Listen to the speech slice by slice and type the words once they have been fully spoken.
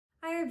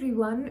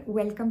everyone,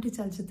 welcome to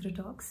Chalchitra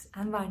Talks.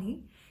 I'm Vani,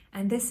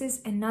 and this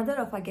is another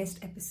of our guest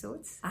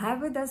episodes. I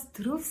have with us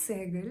Dhruv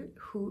Sehgal,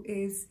 who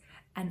is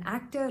an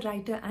actor,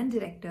 writer, and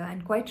director,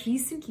 and quite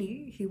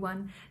recently he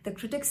won the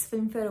Critics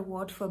Filmfare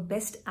Award for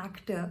Best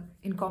Actor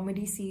in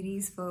Comedy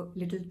Series for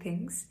Little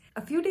Things.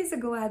 A few days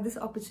ago, I had this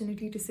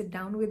opportunity to sit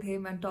down with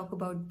him and talk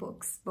about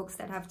books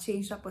that have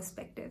changed our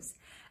perspectives.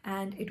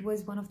 And it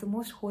was one of the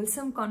most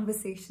wholesome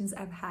conversations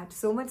I've had,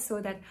 so much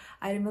so that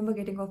I remember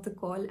getting off the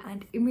call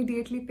and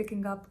immediately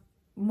picking up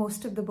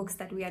most of the books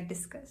that we had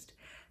discussed.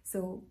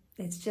 So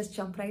let's just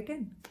jump right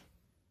in.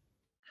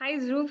 Hi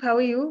Dhruv, how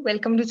are you?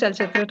 Welcome to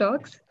Chalchitra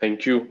Talks.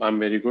 Thank you. I'm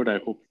very good. I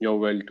hope you're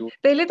well too.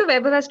 Pehle to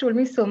Vaibhav has told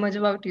me so much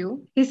about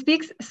you. He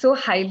speaks so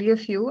highly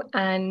of you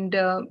and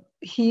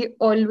he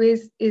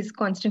always is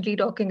constantly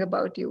talking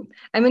about you.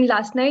 I mean,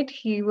 last night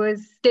he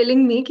was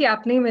telling me कि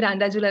आपने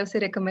Miranda जुलाई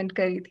उसे recommend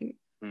करी थी.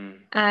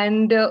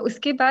 And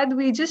uske baad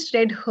we just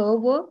read her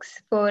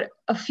works for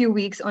a few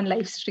weeks on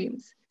live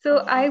streams. So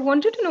I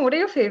wanted to know, what are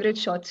your favorite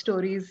short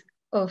stories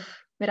of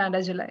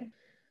Miranda July?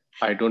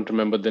 I don't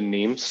remember the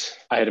names.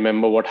 I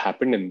remember what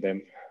happened in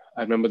them.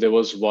 I remember there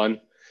was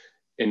one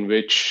in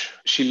which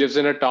she lives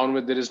in a town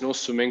where there is no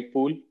swimming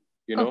pool,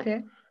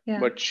 Okay. Yeah.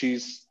 but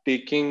she's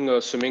taking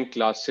swimming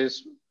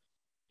classes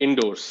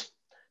indoors.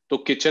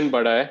 तो kitchen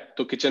बड़ा है,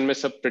 तो kitchen में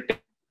सब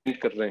pretend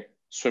कर रहे हैं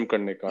swim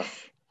करने का.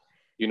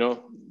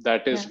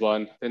 That is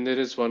one. Then there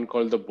is one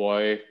called The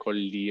Boy, called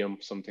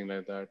Liam, something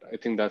like that. I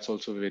think that's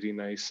also very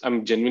nice.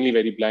 I'm genuinely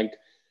very blank.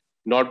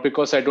 Not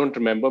because I don't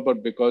remember,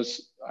 but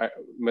because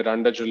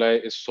Miranda July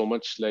is so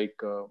much like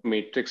a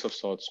matrix of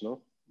sorts,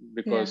 no?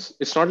 Because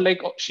it's not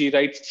like she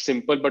writes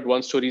simple, but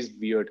one story is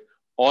weird.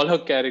 All her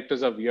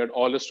characters are weird.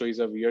 All her stories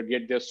are weird,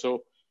 yet they're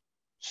so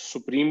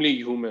supremely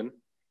human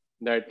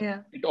that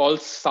it all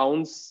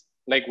sounds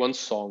like one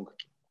song,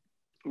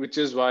 which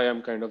is why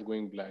I'm kind of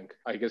going blank.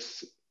 I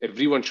guess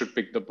everyone should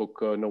pick the book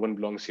No One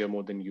Belongs Here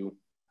More Than You.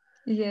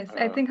 Yes,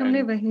 I think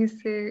हमने वहीं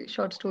से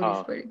short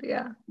stories पढ़ी थी.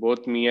 Yeah.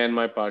 Both me and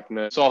my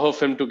partner saw her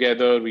film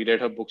together. We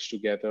read her books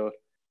together,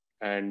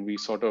 and we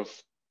sort of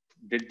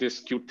did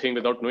this cute thing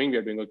without knowing we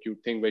were doing a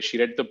cute thing, where she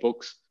read the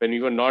books when we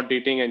were not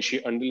dating, and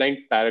she underlined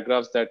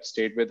paragraphs that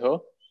stayed with her.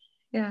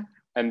 Yeah.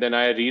 And then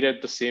I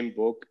reread the same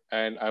book,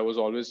 and I was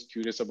always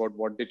curious about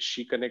what did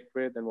she connect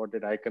with and what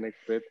did I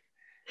connect with,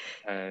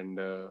 and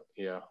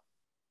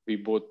we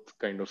both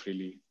kind of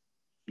really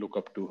look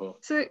up to her.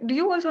 So do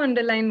you also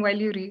underline while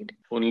you read?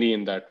 Only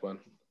in that one.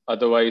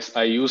 Otherwise,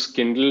 I use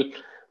Kindle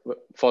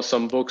for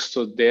some books.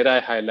 So there I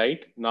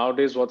highlight.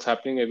 Nowadays, what's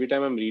happening, every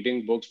time I'm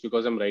reading books,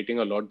 because I'm writing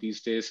a lot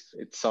these days,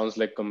 it sounds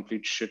like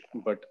complete shit,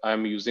 but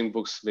I'm using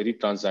books very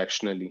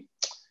transactionally.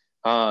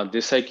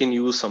 This I can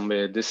use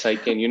somewhere. This I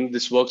can,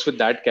 this works with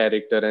that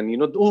character. And,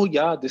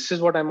 this is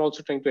what I'm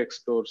also trying to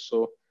explore.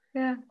 So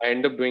I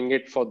end up doing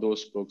it for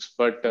those books.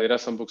 But there are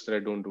some books that I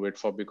don't do it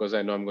for because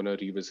I know I'm going to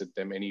revisit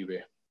them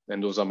anyway.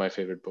 And those are my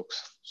favorite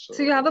books.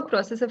 So you have a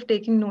process of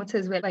taking notes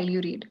as well while you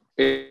read?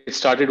 It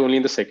started only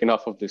in the second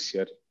half of this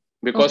year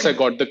because I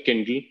got the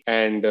Kindle,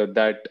 and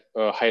that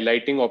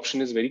highlighting option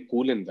is very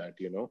cool in that,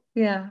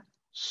 Yeah.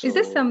 So, is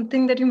there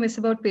something that you miss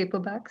about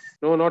paperbacks?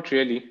 No, not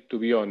really, to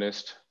be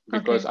honest,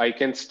 because I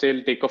can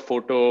still take a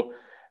photo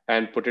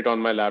and put it on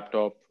my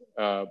laptop,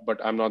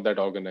 but I'm not that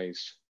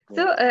organized.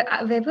 So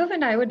Vaibhav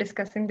and I were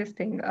discussing this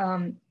thing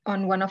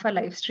on one of our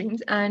live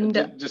streams, and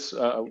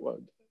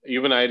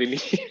even I really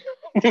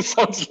it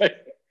sounds like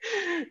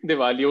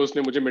Diwali ho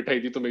usne mujhe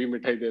mithai di to main bhi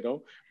mithai de raha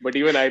hu, but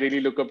even I really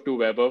look up to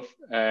Vaibhav,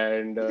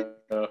 and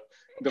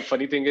the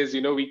funny thing is,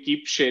 we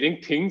keep sharing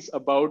things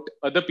about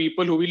other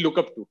people who we look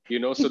up to,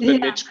 so the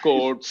niche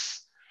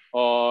quotes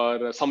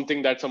or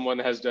something that someone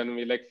has done,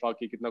 we like, fuck,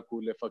 ye kitna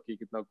cool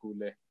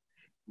hai.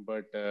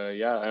 But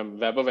I'm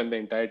Vaibhav and the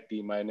entire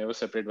team. I never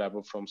separate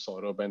Vaibhav from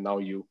Saurabh, and now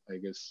you, I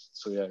guess.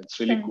 So it's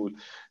really cool.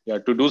 Yeah,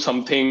 to do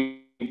something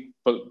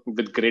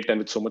with grit and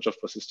with so much of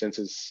persistence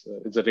is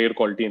a rare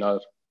quality in our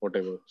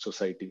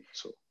society.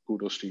 So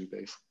kudos to you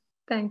guys.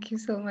 Thank you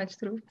so much,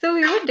 Dhruv. So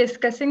we were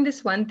discussing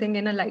this one thing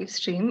in a live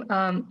stream,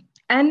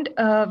 and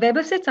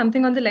Vaibhav said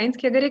something on the lines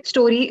कि अगर एक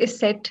story is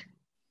set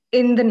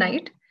in the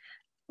night,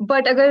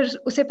 but अगर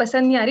उसे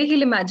पसंद नहीं आ रही,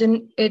 he'll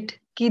imagine it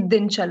कि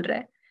दिन चल रहा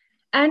है.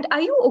 And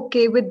are you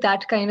okay with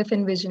that kind of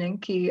envisioning?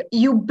 Ki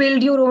you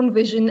build your own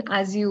vision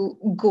as you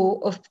go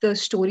of the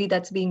story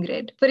that's being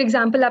read. For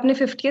example, आपने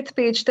 50th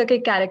page तक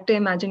एक character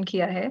imagine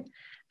किया है,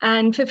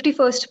 and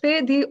 51st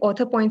पे the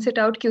author points it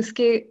out कि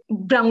उसके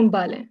brown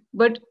बाल हैं,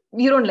 but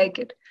you don't like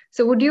it.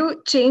 So would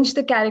you change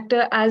the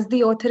character as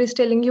the author is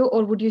telling you,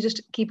 or would you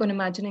just keep on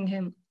imagining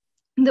him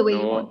the way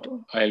you want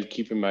to? I'll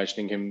keep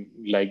imagining him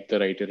like the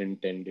writer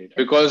intended.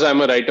 Because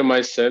I'm a writer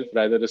myself,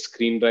 rather a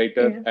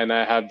screenwriter, and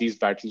I have these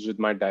battles with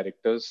my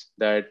directors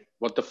that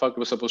what the fuck,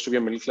 was supposed to be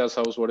a middle class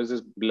house. What is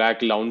this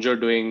black lounger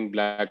doing?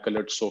 Black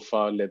colored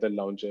sofa, leather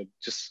lounger.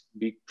 Just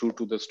be true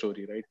to the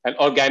story, right? And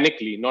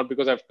organically, not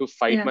because I have to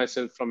fight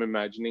myself from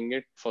imagining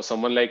it. For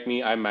someone like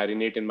me, I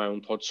marinate in my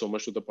own thoughts so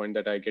much to the point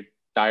that I get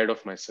tired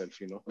of myself,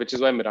 which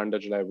is why Miranda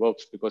July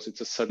works, because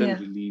it's a sudden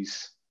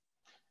release,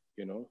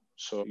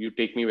 So you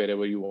take me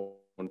wherever you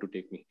want to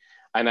take me.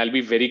 And I'll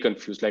be very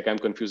confused. Like I'm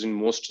confused in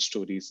most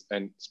stories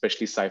and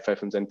especially sci-fi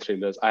films and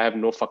thrillers. I have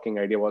no fucking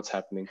idea what's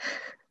happening,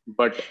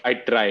 but I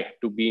try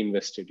to be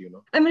invested.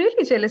 I'm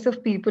really jealous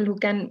of people who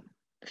can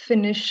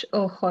finish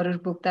a horror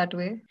book that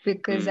way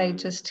because I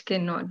just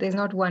cannot. There's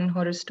not one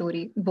horror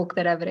story book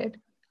that I've read.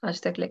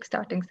 आज तक like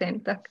starting से end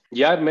तक.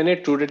 यार मैंने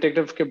true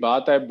detective के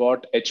बाद I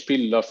bought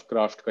HP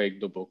Lovecraft का एक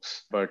दो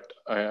books, but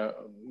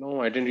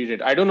no, I didn't read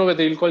it. I don't know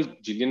whether you'll call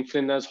Gillian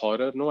Flynn as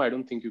horror. No, I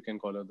don't think you can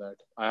call her that.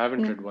 I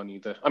haven't read one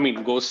either. I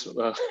mean,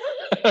 Ghostbusters,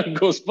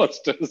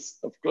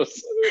 of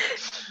course.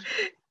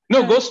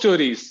 No, Ghost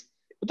Stories.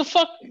 What the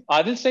fuck?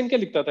 Adil Stein क्या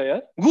लिखता था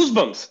यार?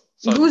 Goosebumps.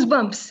 Sorry.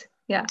 Goosebumps.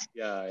 Yeah.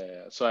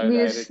 Yeah. So I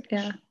read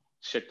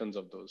shit tons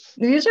of those.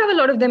 We used to have a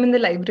lot of them in the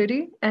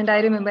library, and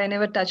I remember I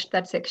never touched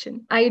that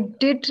section. I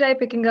did try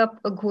picking up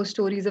a Ghost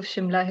Stories of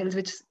Shimla Hills,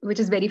 which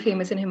is very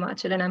famous in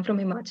Himachal, and I'm from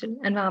Himachal.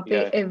 And वहाँ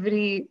पे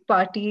every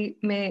party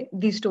में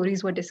these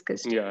stories were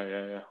discussed.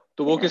 Yeah.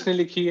 तो वो किसने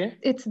लिखी है?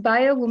 It's by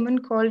a woman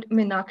called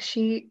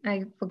Meenakshi.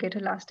 I forget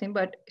her last name,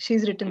 but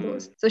she's written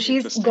those. So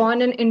she's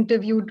gone and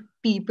interviewed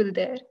people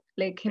there,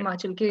 like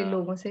Himachal के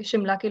लोगों से,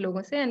 Shimla के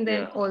लोगों से, and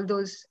then all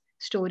those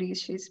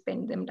stories, she's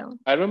penned them down.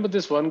 I remember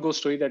this one ghost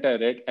story that I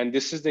read, and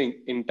this is the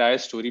entire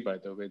story, by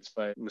the way. It's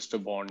by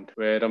Mr. Bond,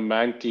 where a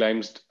man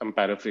climbs, I'm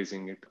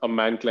paraphrasing it, a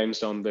man climbs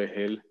down the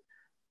hill.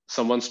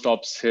 Someone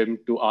stops him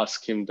to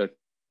ask him the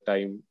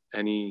time,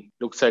 and he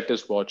looks at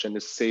his watch and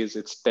it says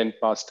it's 10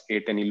 past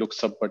 8, and he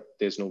looks up, but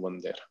there's no one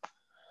there.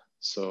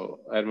 So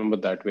I remember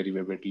that very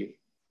vividly.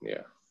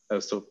 Yeah.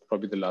 That's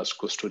probably the last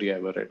ghost story I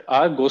ever read.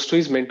 Are ghost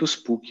stories meant to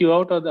spook you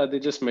out, or are they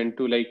just meant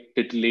to like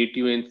titillate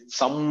you in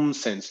some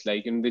sense?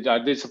 Like,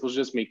 are they supposed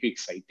to just make you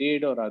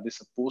excited, or are they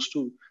supposed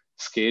to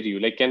scare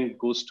you? Like, can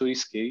ghost stories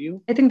scare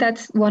you? I think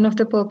that's one of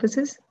the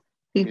purposes.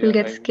 People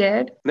get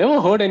scared. Never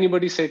heard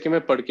anybody say कि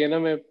मैं पढ़ के ना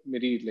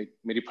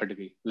मेरी फट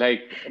गई.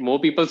 Like more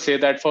people say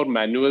that for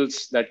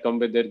manuals that come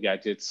with their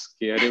gadgets.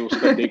 कि अरे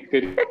उसका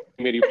देखकर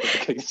मेरी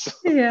फट गई.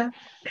 Yeah,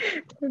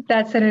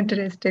 that's an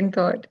interesting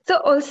thought.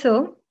 So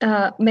also,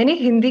 मैंने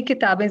हिंदी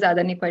किताबें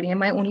ज़्यादा नहीं पढ़ी हैं.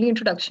 My only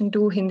introduction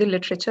to Hindi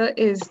literature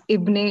is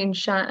Ibn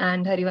Insha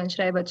and Harivansh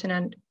Rai Bachchan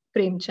and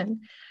Premchand.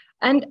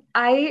 And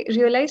I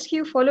realized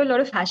you follow a lot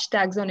of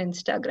hashtags on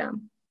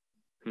Instagram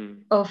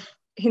of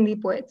Hindi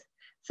poets.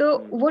 So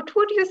what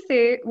would you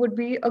say would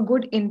be a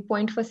good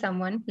endpoint for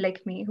someone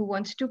like me who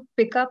wants to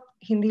pick up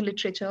Hindi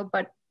literature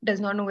but does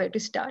not know where to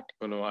start?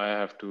 No, I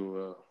have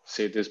to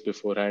say this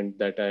beforehand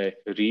that I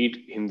read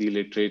Hindi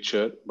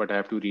literature, but I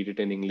have to read it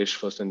in English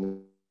first and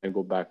then I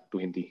go back to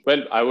Hindi.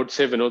 Well, I would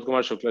say Vinod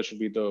Kumar Shukla should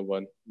be the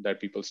one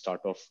that people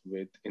start off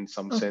with in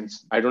some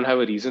sense. I don't have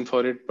a reason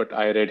for it, but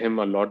I read him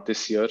a lot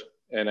this year,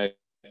 and I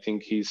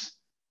think he's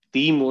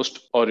the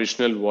most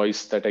original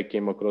voice that I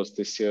came across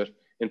this year.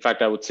 In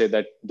fact, I would say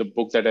that the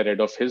book that I read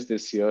of his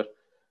this year,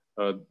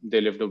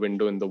 They Lived a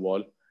Window in the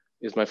Wall,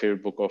 is my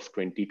favorite book of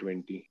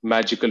 2020.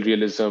 Magical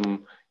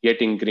realism,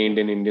 yet ingrained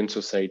in Indian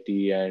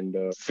society, and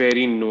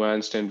very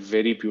nuanced and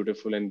very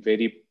beautiful and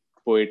very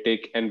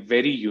poetic and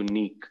very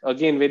unique.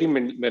 Again, very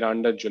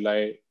Miranda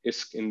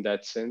July-esque in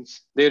that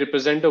sense. They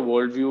represent a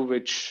worldview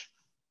which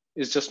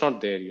is just not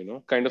there,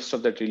 kind of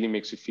stuff that really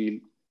makes you feel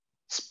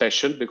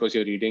special because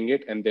you're reading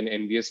it, and then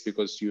envious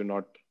because you're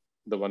not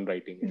the one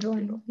writing it.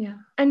 Yeah.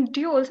 And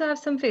do you also have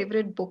some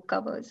favorite book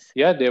covers?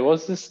 Yeah, there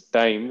was this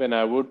time when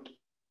I would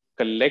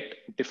collect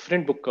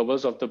different book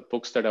covers of the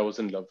books that I was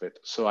in love with.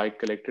 So I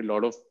collected a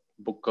lot of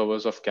book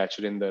covers of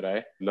Catcher in the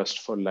Rye,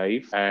 Lust for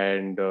Life,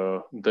 and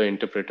The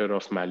Interpreter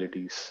of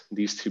Maladies.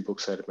 These three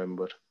books I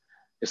remember.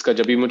 इसका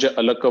जब भी मुझे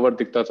अलग cover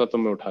दिखता था तो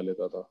मैं उठा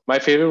लेता था. My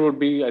favorite would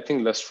be, I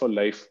think, Lust for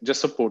Life,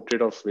 just a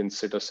portrait of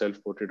Vincent, a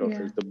self-portrait of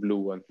his, the blue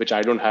one, which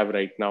I don't have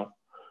right now.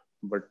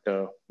 But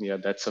yeah,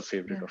 that's a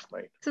favorite of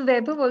mine. So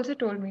Vaibhav also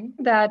told me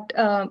that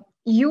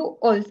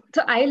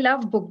so I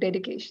love book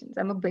dedications.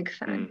 I'm a big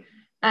fan.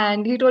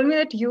 And he told me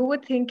that you were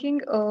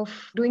thinking of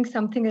doing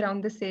something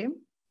around the same,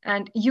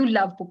 and you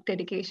love book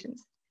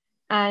dedications.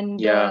 And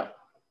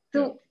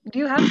so do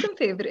you have some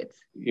favorites?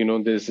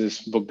 There's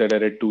this book that I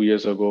read 2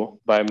 years ago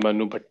by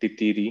Manu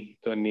Bhattitiri.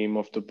 The name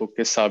of the book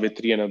is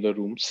Savitri and Other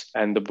Rooms.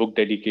 And the book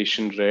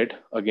dedication read,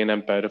 again,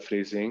 I'm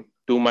paraphrasing,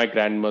 to my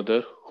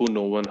grandmother who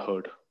no one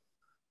heard.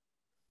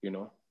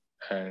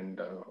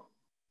 And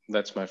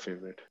that's my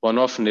favorite. One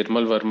of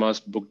Nirmal Verma's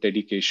book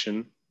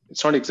dedication,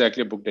 it's not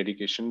exactly a book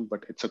dedication,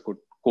 but it's a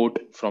quote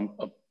from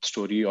a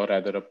story, or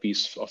rather a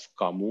piece of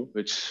Camus,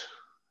 which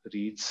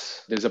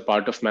reads, there's a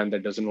part of man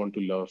that doesn't want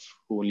to love,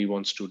 who only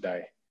wants to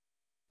die.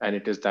 And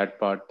it is that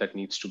part that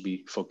needs to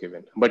be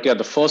forgiven. But yeah,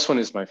 the first one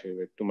is my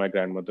favorite, to my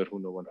grandmother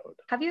who no one heard.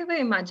 Have you ever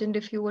imagined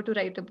if you were to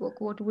write a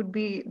book, what would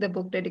be the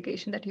book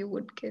dedication that you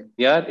would give?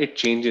 Yeah, it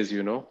changes,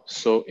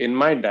 So in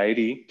my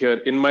diary,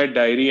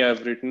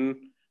 I've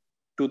written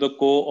to the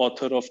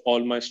co-author of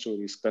all my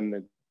stories,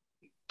 Kannad,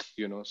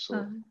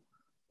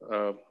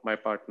 my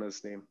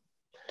partner's name.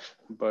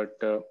 But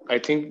I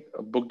think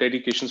book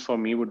dedications for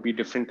me would be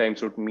different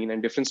times would mean,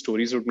 and different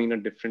stories would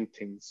mean different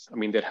things. I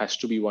mean, there has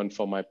to be one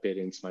for my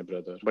parents, my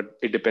brother, but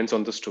it depends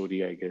on the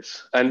story, I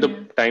guess, and the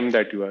Yeah. time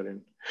that you are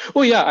in.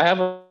 Oh yeah, I have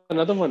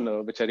another one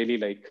which I really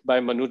like by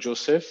Manu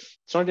Joseph.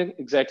 It's not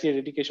exactly a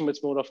dedication, but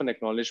it's more of an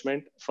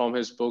acknowledgement from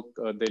his book,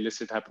 The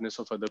Illicit Happiness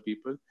of Other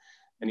People.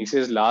 And he Yeah.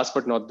 says, last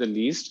but not the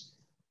least,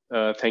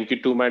 thank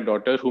you to my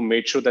daughter who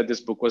made sure that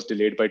this book was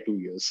delayed by 2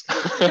 years.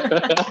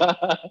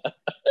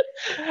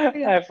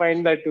 Yeah. I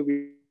find that to be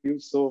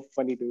so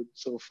funny, dude.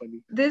 So funny.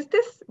 There's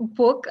this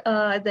book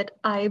that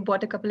I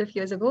bought a couple of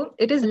years ago.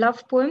 It is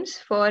love poems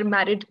for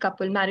married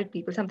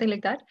people, something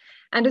like that.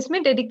 And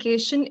usme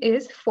dedication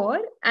is for,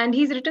 and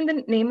he's written the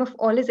name of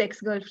all his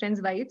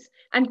ex-girlfriends' wives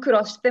and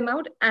crossed them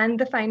out, and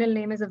the final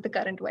name is of the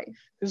current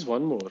wife. There's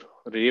one more.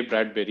 Ray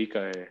Bradbury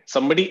ka hai.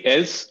 Somebody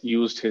else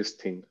used his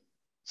thing.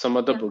 Some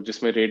other Yeah. book,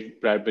 जिसमें Ray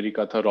Bradbury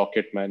का था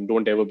Rocket Man.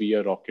 Don't ever be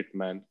a rocket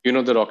man. You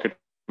know the Rocket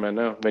Man,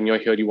 huh? When you're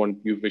here,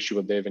 you wish you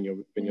were there. When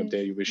you're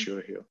there, you Yes. wish you were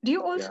Yes. here. Do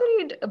you Yeah. also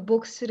read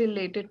books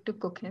related to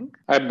cooking?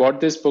 I bought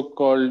this book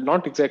called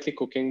not exactly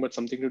cooking, but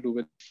something to do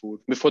with food.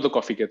 Before the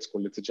Coffee Gets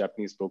Cold, it's a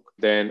Japanese book.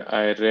 Then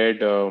I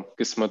read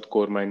Kismat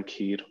Korma and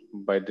Kheer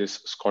by this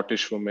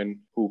Scottish woman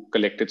who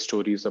collected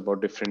stories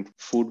about different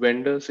food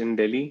vendors in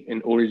Delhi,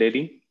 in old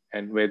Delhi,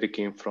 and where they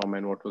came from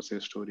and what was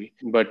their story.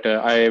 But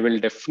I will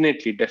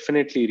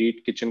definitely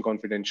read Kitchen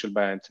Confidential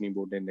by Anthony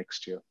Bourdain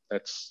next year.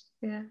 That's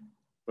Yeah.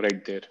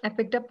 right there. I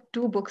picked up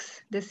 2 books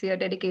this year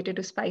dedicated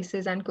to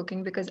spices and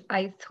cooking because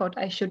I thought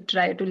I should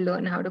try to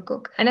learn how to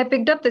cook. And I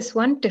picked up this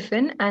one,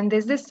 Tiffin, and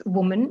there's this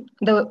woman,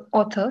 the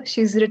author,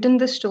 she's written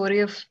the story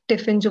of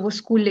Tiffin जो वो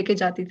school लेके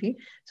जाती थी.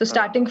 So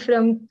starting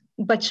from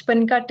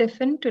बचपन का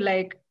Tiffin to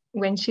like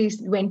when she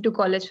went to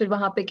college, फिर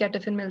वहाँ पे क्या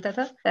टिफिन मिलता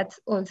था. That's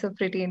also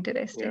pretty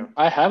interesting. Yeah,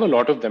 I have a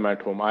lot of them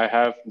at home. I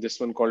have this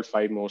one called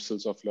Five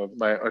Morsels of Love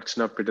by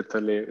Archana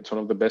Pidithale. It's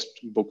one of the best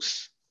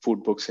books,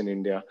 food books in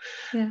India.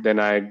 Yeah. Then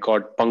I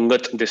got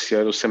Pangat this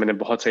year. उससे मैंने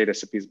बहुत सारी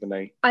recipes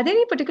बनाई. Are there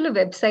any particular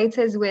websites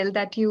as well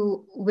that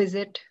you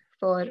visit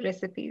for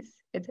recipes,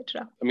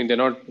 etc.? I mean,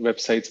 they're not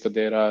websites, but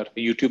there are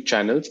YouTube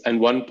channels and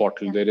one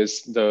portal. Yeah. There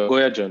is the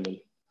Goya Journal.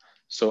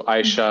 So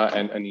Aisha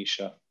and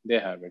Anisha, they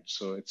have it.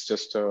 So it's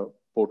just a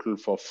portal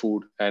for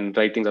food and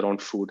writings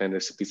around food and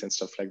recipes and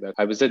stuff like that.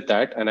 I visit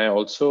that, and I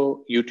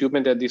also YouTube,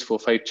 and there are these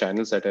 4-5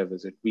 channels that I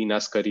visit.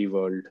 Veena's Curry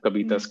World,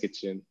 Kabita's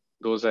Kitchen.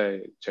 Those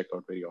I check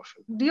out very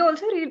often. Do you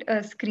also read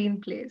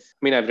screenplays?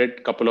 I mean, I've read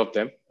a couple of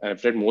them.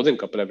 I've read more than a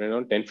couple. I've read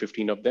around 10,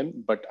 15 of them.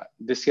 But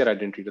this year I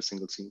didn't read a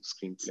single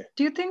screenplay.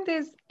 Do you think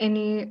there's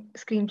any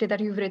screenplay that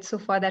you've read so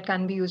far that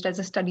can be used as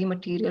a study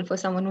material for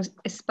someone who's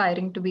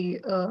aspiring to be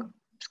a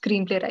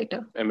screenplay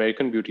writer?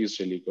 American Beauty is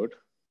really good.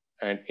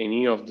 And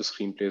any of the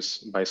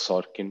screenplays by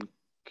Sorkin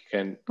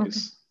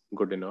is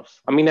good enough.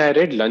 I mean, I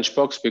read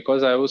Lunchbox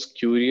because I was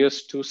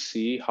curious to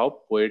see how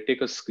poetic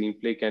a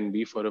screenplay can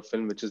be for a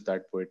film which is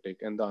that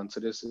poetic. And the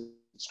answer is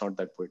it's not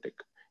that poetic,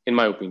 in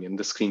my opinion,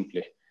 the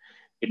screenplay.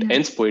 It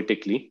ends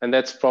poetically. And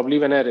that's probably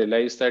when I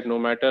realized that no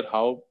matter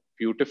how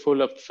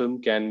beautiful a film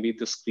can be,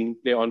 the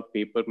screenplay on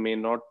paper may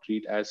not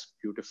read as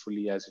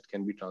beautifully as it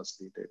can be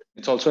translated.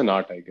 It's also an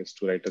art, I guess,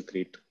 to write a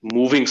great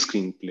moving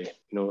screenplay,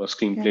 a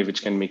screenplay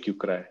which can make you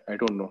cry. I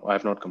don't know. I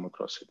have not come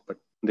across it, but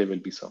there will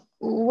be some.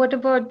 What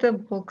about the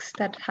books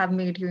that have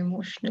made you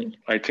emotional?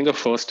 I think the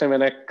first time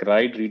when I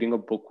cried reading a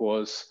book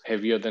was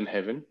Heavier Than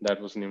Heaven. That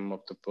was the name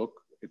of the book.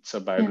 It's a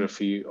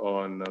biography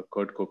on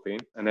Kurt Cobain.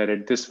 And I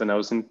read this when I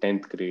was in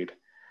 10th grade.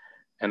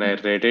 And I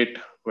read it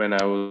when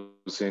I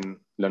was in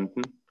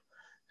London.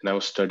 And I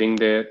was studying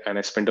there, and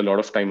I spent a lot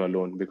of time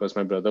alone because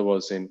my brother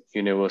was in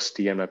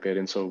university and my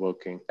parents were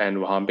working. And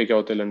वहाँ पे क्या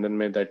होता है London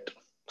में that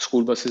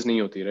school buses नहीं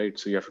होती, right?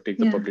 So you have to take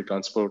the public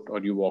transport or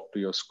you walk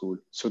to your school.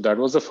 So that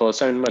was the first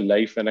time in my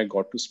life when I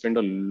got to spend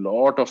a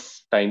lot of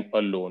time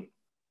alone.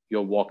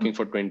 You're walking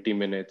for 20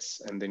 minutes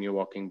and then you're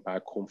walking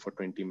back home for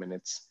 20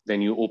 minutes. Then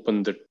you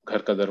open the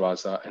घर का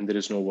दरवाजा and there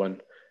is no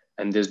one.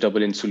 And there's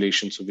double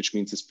insulation, so which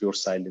means it's pure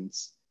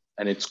silence.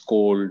 And it's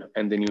cold.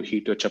 And then you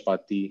heat your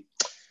chapati.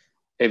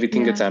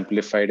 Everything gets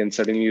amplified, and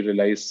suddenly you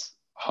realize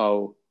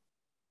how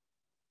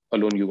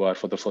alone you are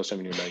for the first time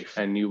in your life.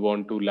 And you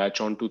want to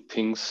latch on to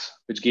things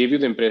which gave you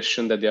the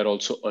impression that they are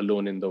also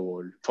alone in the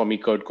world. For me,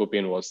 Kurt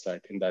Cobain was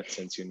that in that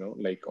sense,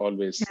 like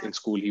always in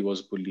school, he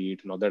was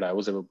bullied. Not that I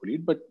was ever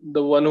bullied, but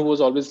the one who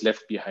was always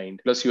left behind.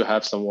 Plus, you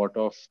have somewhat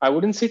of, I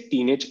wouldn't say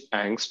teenage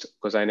angst,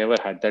 because I never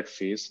had that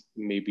phase.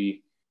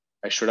 Maybe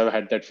I should have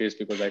had that phase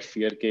because I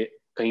fear कि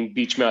कहीं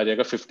बीच में आ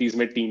जाएगा 50s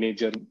में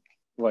teenager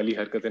वाली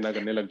हरकतें ना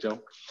करने लग जाऊं.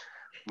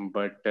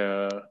 But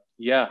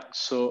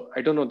so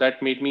I don't know,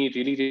 that made me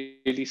really,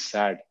 really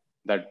sad,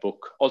 that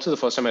book. Also, the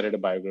first time I read a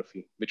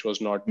biography, which was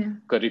not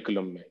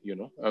curriculum,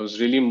 I was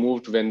really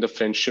moved when the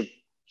friendship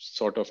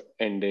sort of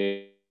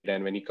ended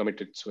and when he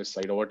committed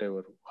suicide or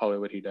whatever,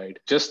 however he died.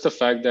 Just the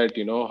fact that,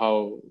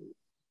 how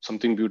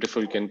something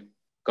beautiful can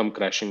come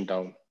crashing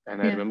down.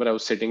 And I remember I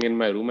was sitting in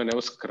my room and I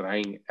was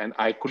crying, and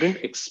I couldn't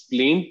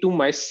explain to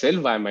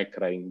myself why am I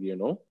crying,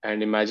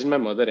 And imagine my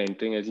mother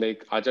entering, it's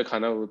like, "Aja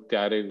khana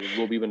tyar hai,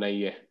 gobi banai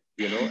hai,"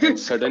 and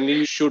suddenly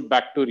you shoot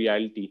back to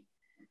reality,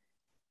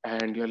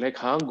 and you're like,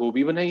 "Haan,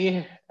 gobi banai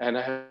hai," and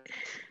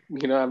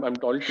I'm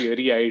all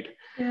teary eyed.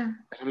 Yeah.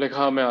 I'm like,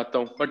 "Haan, main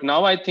aata hu." But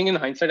now I think in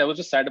hindsight, I was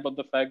just sad about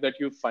the fact that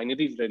you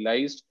finally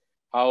realized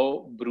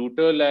how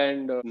brutal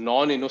and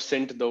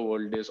non-innocent the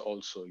world is.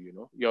 Also,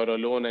 you're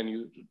alone and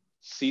you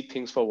see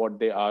things for what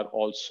they are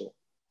also,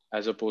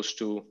 as opposed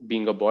to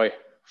being a boy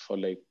for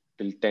like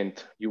till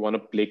 10th. You want to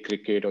play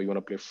cricket or you want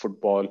to play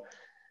football.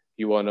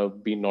 You want to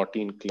be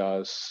naughty in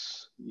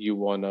class. You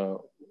want to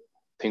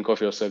think of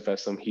yourself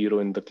as some hero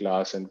in the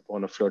class and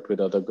want to flirt with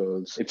other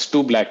girls. It's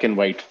too black and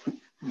white.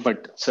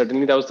 But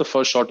certainly that was the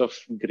first shot of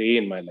gray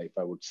in my life,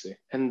 I would say.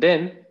 And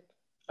then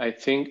I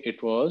think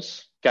it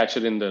was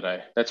Catcher in the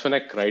Rye. That's when I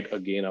cried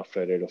again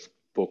after I read a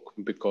book,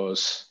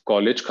 because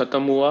college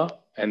khatam hua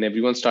and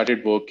everyone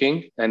started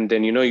working, and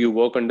then you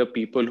work under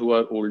people who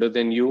are older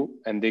than you,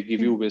 and they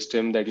give you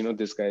wisdom that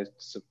this guy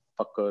is a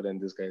fucker and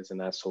this guy is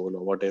an asshole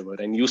or whatever,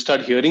 and you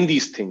start hearing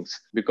these things,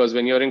 because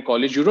when you're in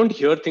college you don't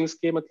hear things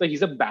ke matlab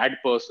he's a bad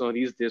person or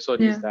he's this or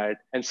he's that,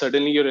 and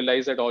suddenly you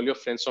realize that all your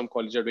friends from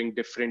college are doing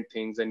different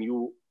things, and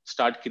you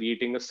start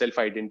creating a self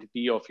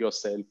identity of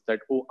yourself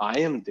that, oh, I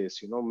am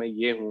this, main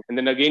ye hu. And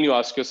then again you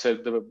ask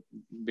yourself the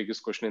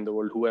biggest question in the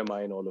world, who am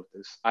I in all of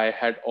this? I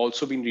had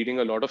also been reading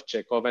a lot of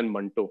Chekhov and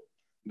Manto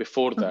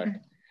before that.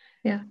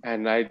 Yeah.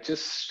 And I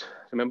just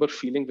remember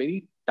feeling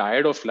very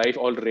tired of life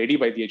already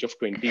by the age of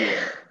 21.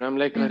 And I'm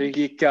like, अरे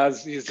ये क्या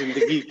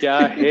जिंदगी क्या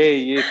है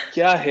ये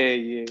क्या है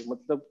ये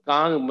मतलब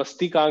कहाँ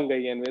मस्ती कहाँ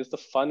गई, and where's the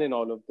fun in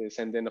all of this?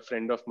 And then a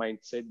friend of mine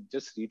said,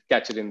 just read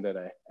Catcher in the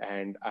Rye,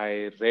 and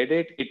I read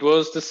it. It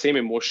was the same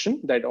emotion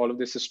that all of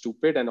this is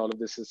stupid and all of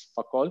this is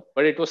fuck all,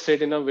 but it was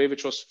said in a way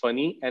which was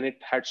funny, and it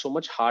had so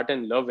much heart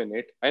and love in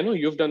it. I know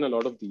you've done a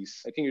lot of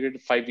these. I think you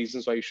did 5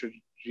 reasons why you should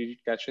read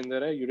Catcher in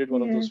the Rye. You did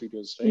one of those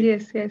videos, right?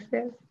 Yes.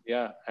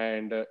 Yeah,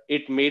 and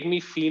it made me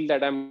feel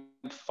that I'm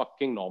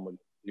fucking normal,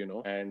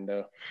 and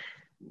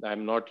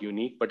I'm not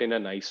unique, but in a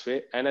nice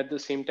way. And at the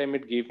same time,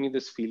 it gave me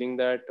this feeling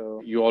that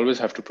you always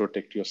have to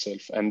protect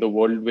yourself, and the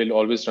world will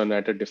always run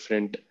at a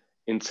different,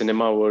 in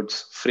cinema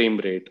words, frame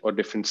rate or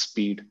different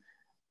speed.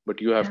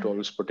 But you have to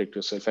always protect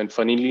yourself. And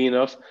funnily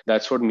enough,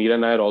 that's what Meera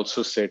Nair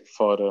also said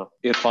for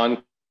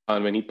Irfan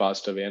Khan when he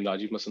passed away, and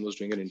Rajiv Masand was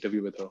doing an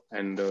interview with her,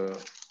 and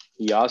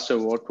he asked her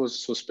what was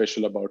so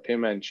special about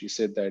him, and she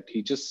said that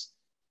he just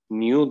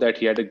knew that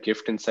he had a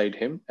gift inside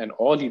him, and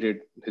all he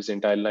did his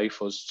entire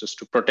life was just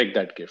to protect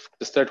that gift.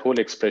 Just that whole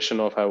expression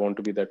of, I want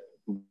to be that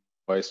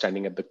boy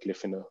standing at the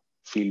cliff in a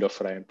field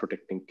of rye and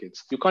protecting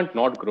kids. You can't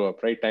not grow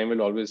up, right? Time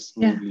will always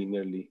move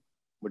linearly,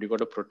 but you got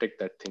to protect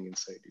that thing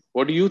inside you.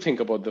 What do you think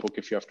about the book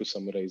if you have to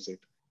summarize it,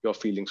 your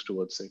feelings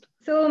towards it?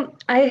 So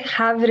I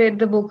have read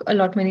the book a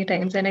lot many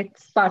times, and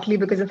it's partly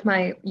because of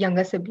my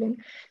younger sibling.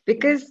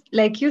 Because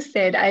like you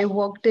said, I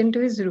walked into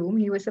his room,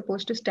 he was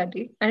supposed to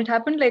study, and it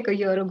happened like a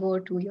year ago or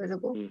 2 years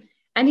ago.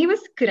 And he was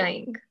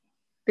crying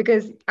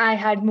because I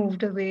had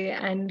moved away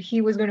and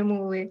he was going to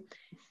move away.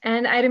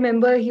 And I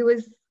remember he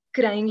was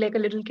crying like a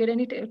little kid, and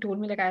he told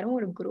me like, I don't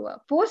want to grow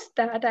up. Post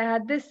that, I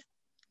had this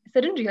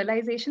sudden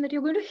realization that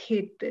you're going to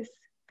hate this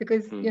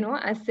because,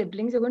 as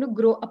siblings, you're going to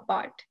grow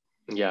apart.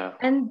 Yeah.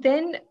 And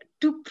then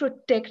to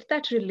protect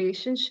that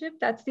relationship,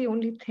 that's the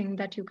only thing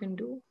that you can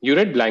do. You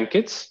read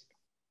Blankets?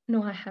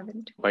 No, I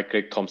haven't. By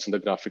Craig Thompson, the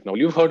graphic novel.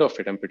 You've heard of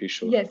it, I'm pretty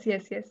sure. Yes,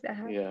 I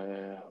have.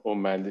 Yeah. Oh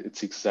man,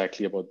 it's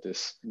exactly about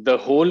this. The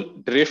whole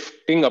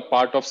drifting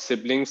apart of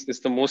siblings is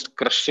the most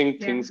crushing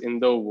things in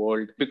the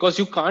world, because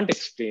you can't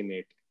explain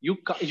it. You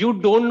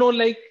don't know,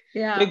 like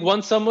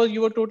one summer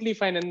you were totally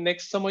fine, and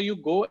next summer you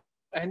go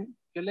and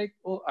you're like,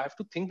 oh, I have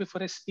to think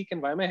before I speak,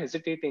 and why am I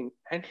hesitating?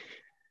 And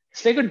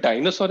it's like a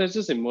dinosaur has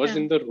just emerged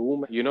in the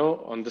room,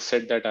 on the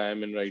set that I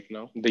am in right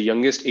now. The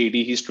youngest AD,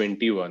 he's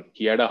 21.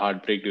 He had a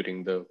heartbreak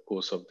during the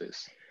course of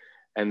this.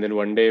 And then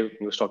one day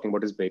he was talking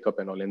about his breakup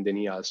and all. And then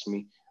he asked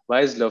me, why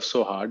is love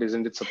so hard?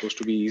 Isn't it supposed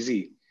to be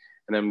easy?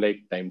 And I'm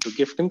like, time to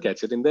gift him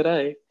Catcher in the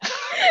Rye.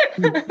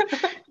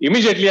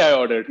 Immediately I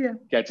ordered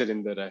Catcher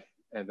in the Rye.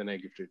 And then I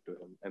gifted it to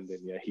him. And then,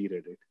 he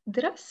read it.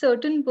 There are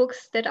certain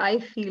books that I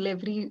feel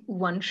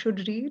everyone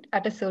should read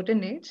at a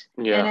certain age.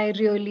 Yeah. And I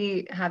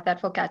really have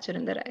that for Catcher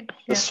in the Rye.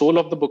 The soul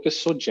of the book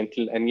is so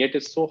gentle, and yet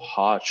it's so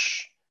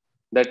harsh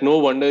that no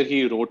wonder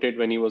he wrote it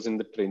when he was in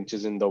the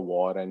trenches in the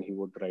war, and he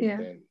would write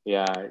then.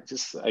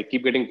 I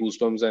keep getting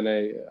goosebumps, and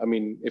I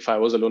mean, if I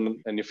was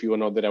alone and if you were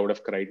not there, I would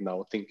have cried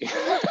now thinking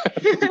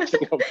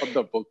about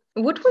the book.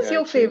 What was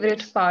your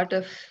favorite part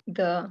of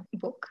the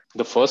book?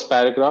 The first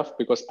paragraph,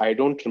 because I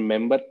don't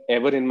remember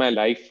ever in my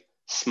life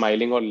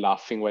smiling or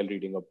laughing while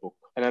reading a book.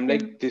 And I'm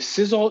like, this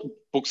is all,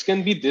 books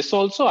can be this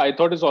also. I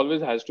thought it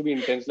always has to be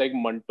intense like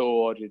Manto,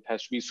 or it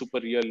has to be super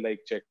real like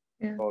Check.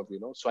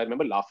 So I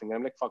remember laughing.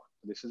 I'm like, fuck,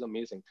 this is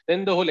amazing.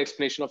 Then the whole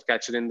explanation of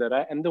Catcher in the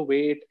Rye and the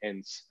way it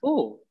ends.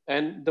 Oh,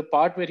 and the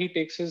part where he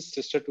takes his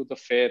sister to the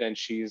fair and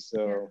she's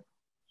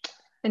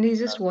And he's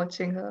just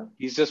watching her.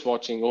 He's just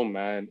watching. Oh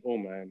man, oh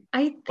man.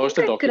 I How's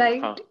think the I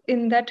document? Huh. cried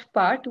in that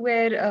part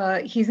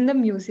where he's in the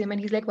museum and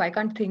he's like, why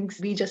can't things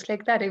be just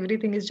like that?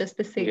 Everything is just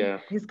the same. Yeah,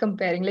 He's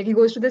comparing. Like he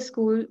goes to the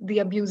school, the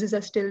abuses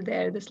are still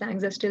there, the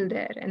slangs are still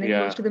there. And then he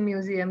goes yeah. to the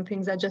museum,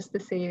 things are just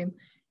the same.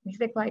 And he's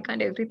like, why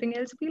can't everything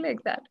else be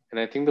like that? And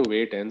I think the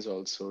way it ends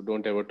also,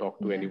 don't ever talk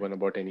to Yeah. anyone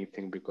about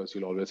anything because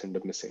you'll always end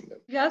up missing them.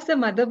 You have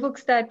some other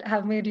books that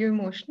have made you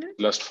emotional?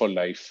 Lust for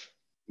Life,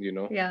 you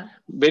know. Yeah.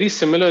 Very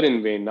similar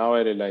in vein. Now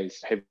I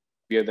realize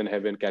Heavier Than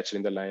Heaven, Catcher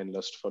in the Lion,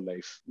 Lust for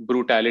Life.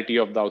 Brutality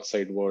of the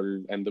outside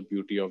world and the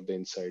beauty of the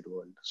inside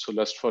world. So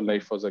Lust for Yeah.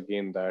 Life was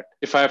again that.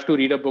 If I have to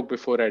read a book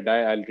before I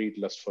die, I'll read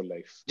Lust for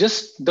Life.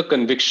 Just the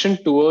conviction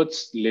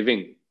towards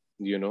living,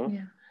 you know.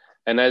 Yeah.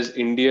 And as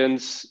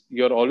Indians,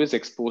 you're always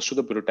exposed to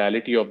the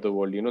brutality of the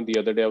world. You know, the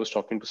other day I was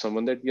talking to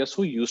someone that we are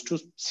so used to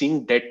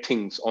seeing dead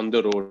things on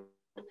the road.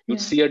 You'd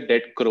see a Yeah.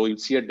 dead crow,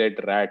 you'd see a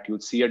dead rat,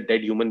 you'd see a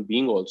dead human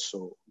being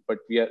also. But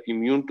we are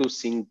immune to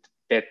seeing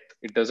death.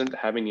 It doesn't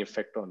have any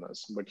effect on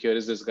us. But here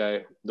is this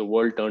guy, the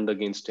world turned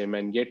against him,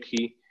 and yet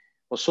he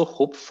was so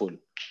hopeful.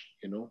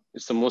 You know,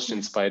 it's the most Yeah.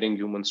 inspiring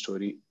human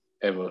story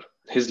ever.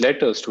 His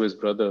letters to his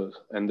brother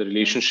and the Yeah.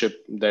 relationship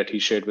that he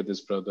shared with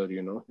his brother,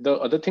 you know. The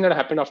other thing that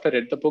happened after I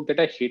read the book that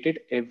I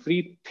hated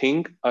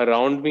everything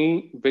around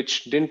me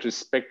which didn't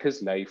respect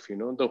his life, you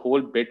know. The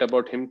whole bit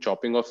about him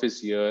chopping off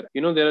his ear.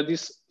 You know, there are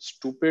these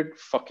stupid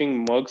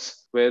fucking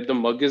mugs where the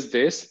mug is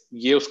this,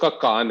 ye uska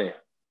kaan hai,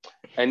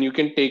 and you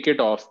can take it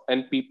off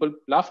and people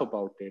laugh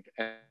about it,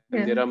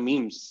 and there are Yeah.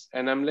 memes,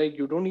 and I'm like,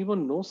 you don't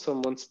even know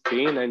someone's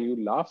pain and you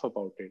laugh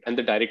about it. And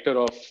the director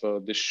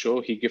of this show,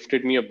 he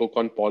gifted me a book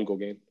on Paul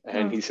Gauguin,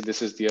 and Oh. he said,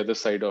 this is the other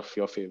side of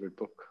your favorite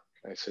book.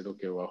 I said,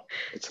 okay, wow,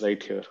 it's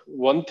right here.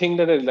 One thing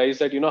that I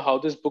realized that, you know, how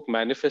this book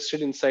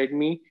manifested inside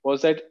me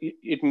was that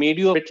it made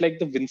you a bit like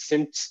the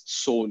Vincent's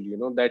soul, you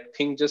know, that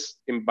thing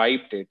just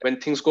imbibed it. When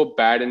things go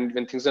bad and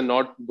when things are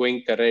not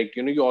going correct,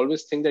 you know, you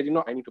always think that, you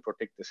know, I need to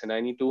protect this and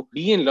I need to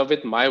be in love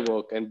with my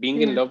work. And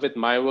being in Yeah. love with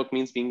my work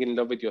means being in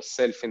love with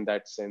yourself in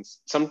that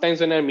sense. Sometimes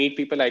when I meet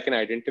people, I can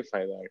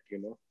identify that, you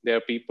know, there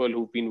are people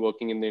who've been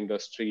working in the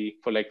industry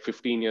for like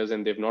 15 years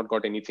and they've not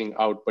got anything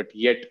out, but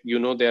yet, you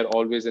know, they're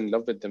always in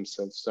love with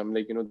themselves. So I'm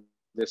like, you know,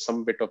 there's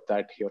some bit of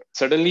that here.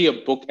 Suddenly, a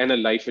book and a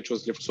life which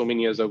was lived so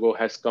many years ago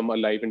has come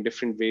alive in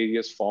different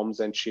various forms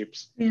and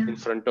shapes Yeah. in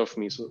front of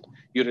me. So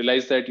you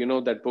realize that, you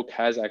know, that book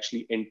has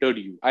actually entered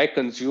you. I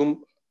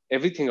consume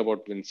everything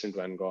about Vincent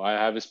van Gogh. I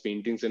have his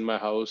paintings in my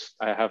house.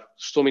 I have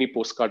so many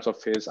postcards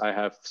of his. I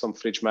have some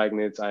fridge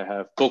magnets. I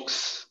have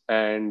books.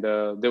 And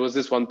there was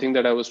this one thing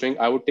that I was doing.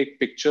 I would take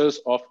pictures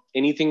of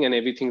anything and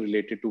everything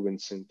related to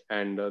Vincent.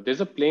 And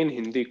there's a play in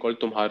Hindi called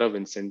Tumhara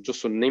Vincent, जो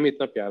सुनने में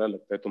इतना प्यारा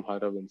लगता है,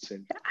 Tumhara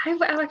Vincent,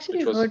 I've actually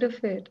which was. heard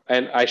of it.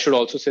 And I should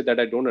also say that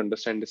I don't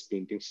understand his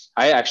paintings.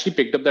 I actually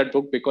picked up that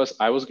book because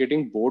I was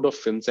getting bored of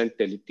films and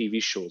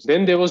TV shows.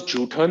 Then there was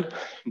Juthan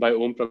by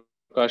Om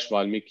Prakash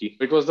Valmiki.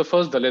 It was the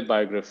first Dalit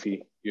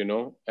biography, you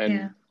know, and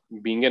Yeah.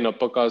 being an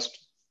upper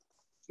caste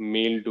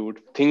male dude,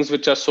 things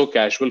which are so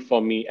casual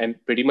for me, and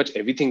pretty much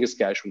everything is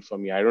casual for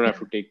me. I don't have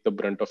Yeah. to take the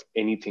brunt of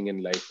anything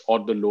in life or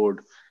the load,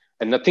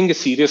 and nothing is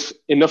serious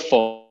enough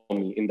for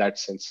me in that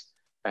sense.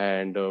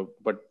 And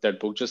but that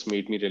book just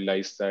made me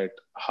realize that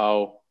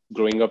how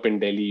growing up in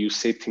Delhi, you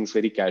say things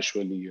very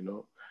casually, you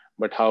know,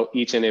 but how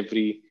each and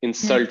every Yeah.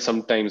 insult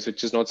sometimes,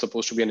 which is not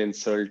supposed to be an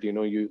insult, you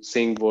know, you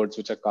saying words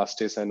which are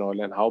casteist and all,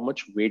 and how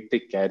much weight they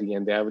carry,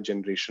 and they have a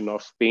generation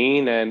of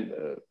pain and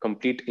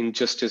complete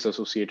injustice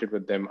associated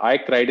with them. I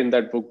cried in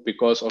that book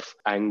because of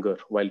anger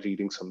while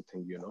reading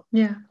something, you know.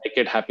 Yeah.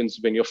 Like it happens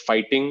when you're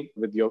fighting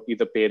with your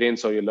either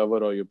parents or your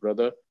lover or your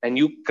brother, and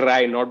you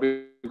cry not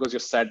because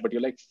you're sad, but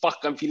you're like, "Fuck,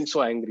 I'm feeling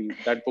so angry."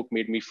 That book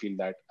made me feel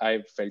that.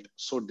 I felt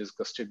so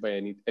disgusted by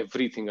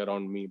everything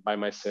around me, by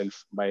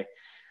myself, by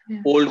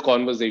Yeah. old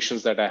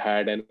conversations that I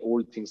had and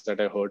old things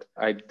that I heard.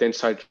 I then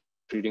started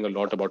reading a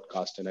lot about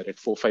caste, and I read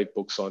 4 5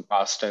 books on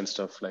caste and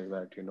stuff like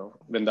that, you know.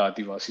 When the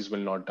Adivasis will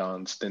not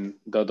dance, then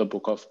the other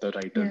book of the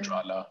writer Yeah.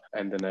 Jwala,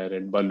 and then I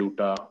read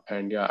Baluta.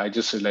 And yeah, I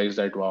just realized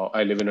that wow,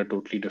 I live in a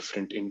totally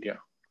different India.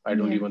 I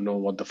don't Yeah. even know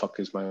what the fuck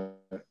is my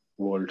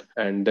world.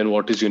 And then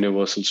what is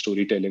universal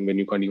storytelling when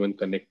you can't even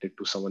connect it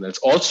to someone else?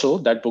 Also,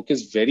 that book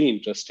is very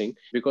interesting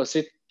because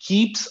it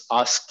keeps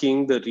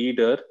asking the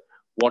reader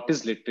what is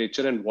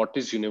literature and what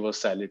is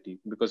universality,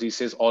 because he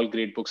says all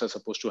great books are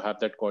supposed to have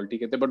that quality,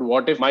 but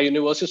what if my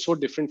universe is so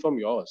different from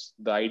yours?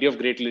 The idea of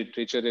great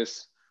literature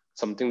is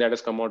something that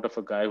has come out of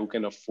a guy who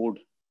can afford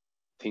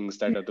things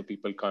that other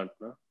people can't,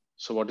 no?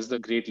 So what is the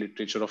great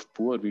literature of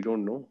poor? We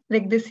don't know.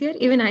 Like this year,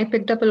 even I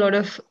picked up a lot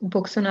of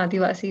books on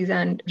Adivasis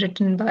and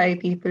written by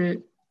people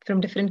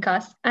from different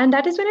castes. And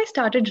that is when I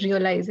started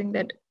realizing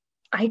that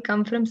I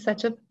come from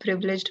such a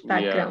privileged Yeah,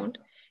 background.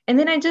 And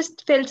then I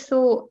just felt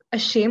so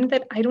ashamed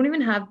that I don't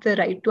even have the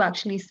right to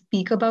actually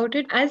speak about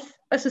it. As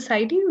a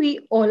society, we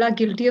all are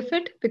guilty of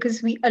it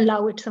because we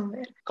allow it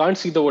somewhere. can't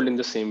see the world in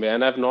the same way,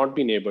 and I've not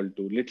been able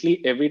to.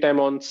 Literally every time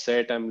on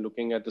set, I'm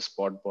looking at the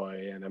spot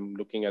boy and I'm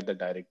looking at the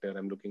director,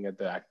 I'm looking at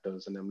the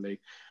actors, and I'm like,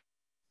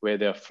 where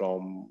they're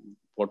from,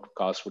 what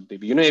caste would they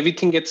be?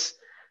 Everything gets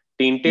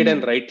tainted,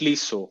 and rightly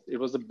so. It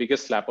was the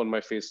biggest slap on my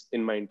face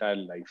in my entire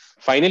life.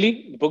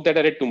 Finally, the book that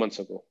I read 2 months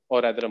ago,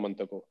 or rather a month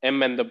ago,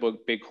 M and the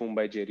Book Big Home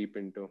by Jerry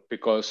Pinto,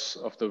 because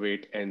of the way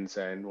it ends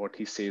and what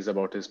he says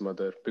about his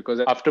mother. Because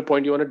after a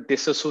point, you want to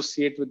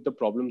disassociate with the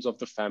problems of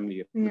the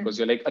family. Because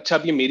you're like, अच्छा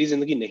अब ये मेरी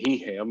जिंदगी नहीं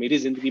है, अब मेरी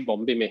जिंदगी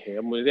बॉम्बे में है,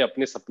 अब मेरे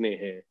अपने सपने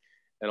हैं,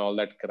 and all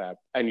that crap.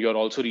 And you're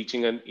also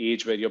reaching an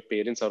age where your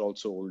parents are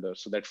also older.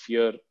 So that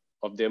fear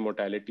of their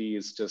mortality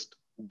is just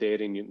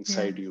there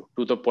inside you,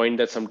 to the point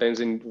that sometimes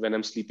when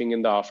I'm sleeping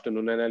in the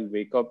afternoon and I'll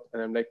wake up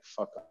and I'm like,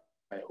 fuck,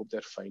 I hope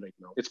they're fine right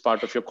now. It's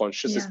part of your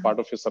conscious, it's part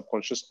of your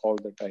subconscious all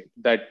the time.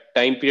 That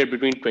time period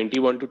between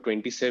 21 to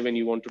 27,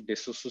 you want to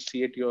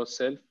disassociate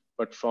yourself.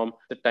 But from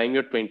the time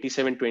you're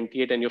 27,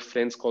 28, and your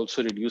friends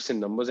also reduce in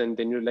numbers, and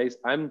then you realize,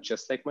 I'm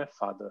just like my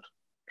father.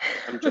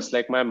 I'm just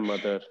like my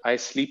mother. I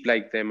sleep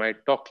like them. I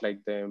talk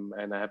like them,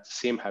 and I have the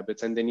same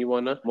habits. And then you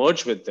want to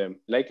merge with them.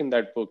 Like in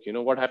that book,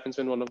 what happens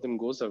when one of them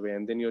goes away,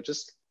 and then you're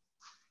just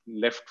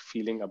left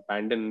feeling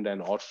abandoned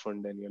and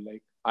orphaned, and you're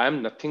like, I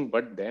am nothing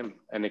but them,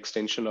 an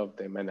extension of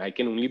them. And I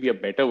can only be a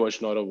better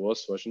version or a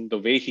worse version. The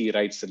way he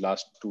writes the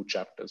last 2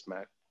 chapters,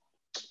 man.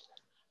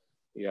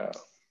 Yeah.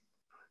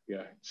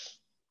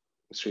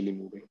 It's really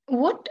moving.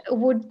 What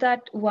would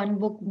that one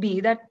book be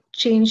that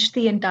changed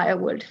the entire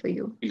world for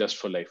you? Lust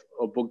for Life,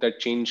 a book that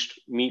changed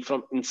me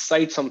from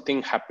inside.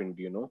 Something happened,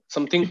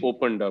 something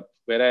opened up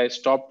where I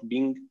stopped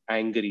being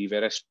angry,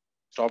 where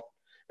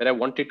I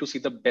wanted to see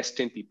the best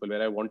in people,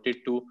 where I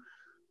wanted to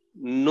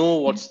know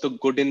what's the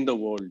good in the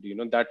world.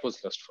 That was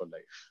Lust for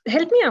Life.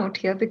 Help me out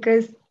here,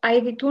 because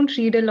I don't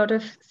read a lot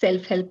of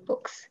self-help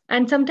books.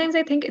 And sometimes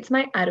I think it's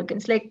my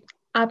arrogance. Like,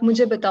 आप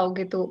मुझे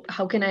बताओगे तो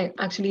how can I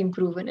actually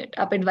improve in it?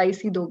 आप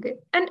advice ही दोगे.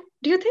 And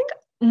do you think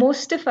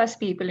most of us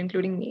people,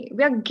 including me,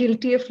 we are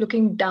guilty of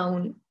looking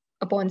down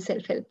upon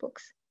self-help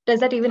books? Does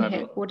that even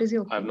help? What is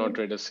your opinion? I've not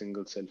read a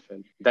single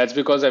self-help. That's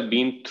because I've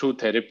been through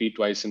therapy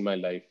twice in my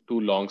life,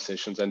 2 long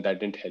sessions, and that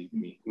didn't help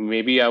me.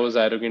 Maybe I was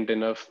arrogant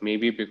enough.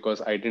 Maybe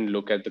because I didn't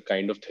look at the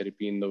kind of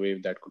therapy in the way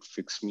that could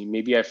fix me.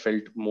 Maybe I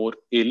felt more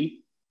ill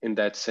in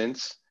that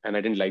sense, and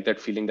I didn't like that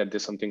feeling that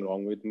there's something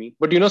wrong with me.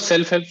 But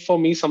self-help for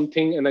me,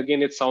 something, and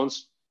again, it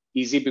sounds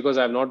easy because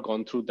I've not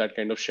gone through that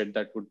kind of shit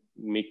that would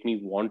make me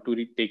want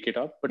to take it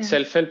up. But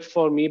self-help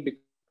for me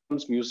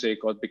becomes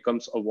music, or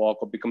becomes a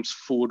walk, or becomes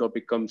food, or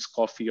becomes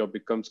coffee, or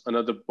becomes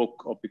another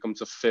book, or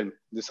becomes a film.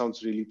 This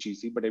sounds really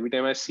cheesy, but every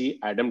time I see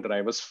Adam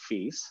Driver's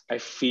face, I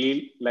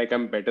feel like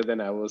I'm better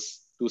than I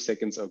was 2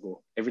 seconds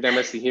ago. Every time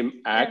I see him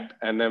act,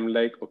 and I'm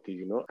like,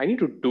 okay, I need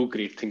to do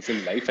great things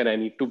in life, and I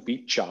need to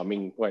be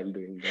charming while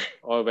doing that.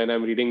 Or when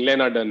I'm reading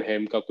Lena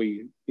Dunham ka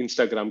koi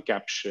Instagram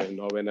caption,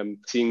 or when I'm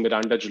seeing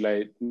Miranda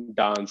July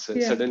dance,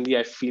 and suddenly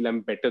I feel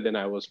I'm better than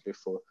I was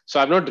before. So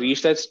I've not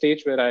reached that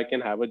stage where I can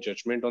have a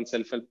judgment on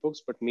self-help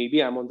books, but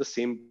maybe I'm on the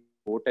same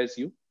boat as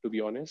you, to be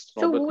honest.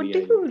 So what do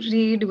you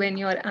read when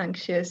you're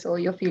anxious, or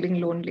you're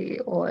feeling lonely,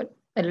 or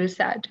a little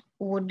sad?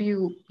 What do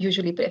you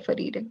usually prefer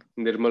reading?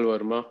 Nirmal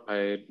Verma,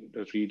 I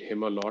read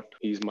him a lot.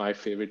 He's my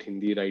favorite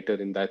Hindi writer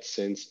in that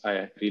sense.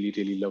 I really,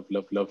 really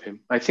love him.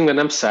 I think when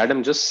I'm sad,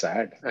 I'm just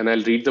sad. And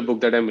I'll read the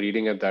book that I'm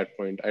reading at that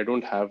point. I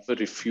don't have a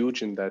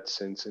refuge in that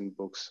sense in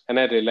books. And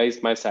I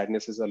realize my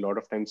sadness is a lot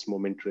of times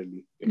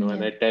momentarily,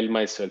 and I tell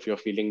myself, you're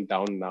feeling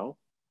down now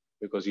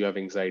because you have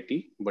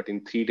anxiety, but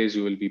in 3 days,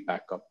 you will be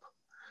back up.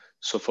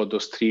 So for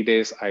those 3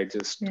 days, I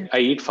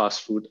eat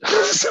fast food.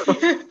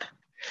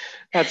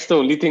 That's the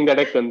only thing that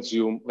I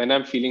consume. When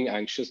I'm feeling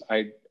anxious,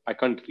 I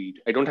can't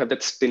read. I don't have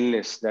that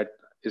stillness that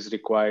is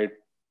required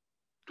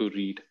to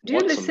read. Do you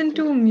listen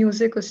to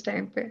music us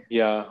time pe?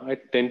 Yeah, I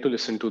tend to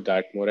listen to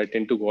that more. I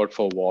tend to go out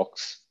for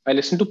walks. I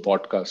listen to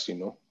podcasts,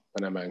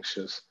 when I'm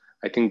anxious.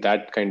 I think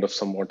that kind of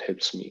somewhat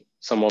helps me.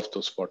 Some of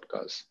those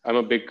podcasts. I'm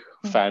a big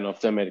fan of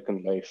the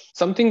American life.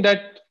 Something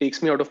that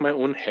takes me out of my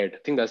own head. I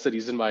think that's the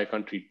reason why I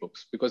can't read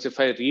books. Because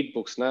if I read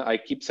books, I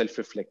keep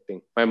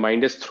self-reflecting. My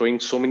mind is throwing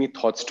so many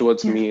thoughts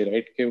towards me,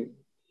 right?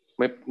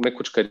 मैं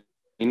कुछ कर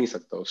ही नहीं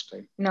सकता उस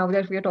time. Now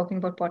that we are talking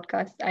about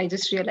podcasts, I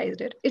just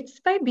realized it. It's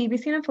by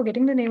BBC, and I'm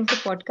forgetting the name of the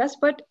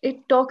podcast, but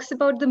it talks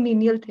about the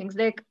menial things.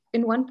 Like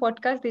in one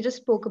podcast, they just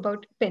spoke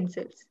about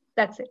pencils.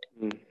 That's it.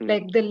 Mm-hmm.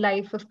 Like the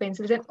life of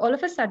pencils. And all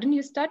of a sudden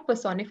you start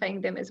personifying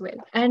them as well.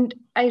 And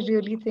I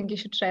really think you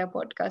should try a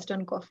podcast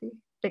on coffee,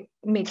 like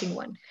making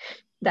one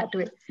that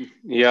way.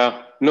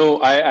 Yeah.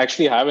 No, I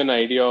actually have an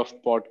idea of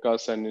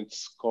podcast, and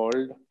it's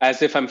called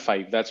As If I'm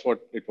 5. That's what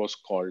it was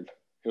called.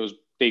 It was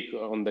take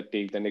on the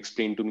take, then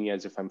explain to me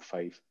as if I'm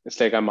 5. It's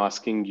like I'm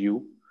asking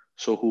you,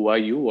 so who are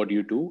you? What do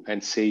you do?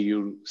 And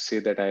you say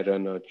that I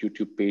run a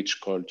YouTube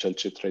page called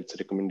Chalchitra. It's a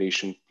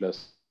recommendation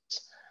plus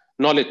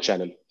knowledge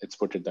channel. Let's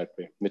put it that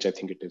way, which I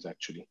think it is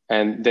actually.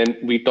 And then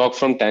we talk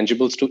from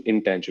tangibles to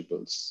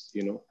intangibles.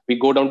 We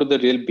go down to the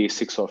real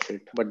basics of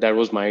it. But that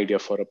was my idea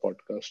for a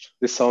podcast.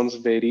 This sounds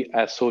very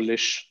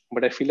asshole-ish,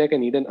 but I feel like I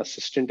need an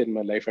assistant in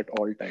my life at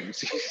all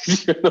times.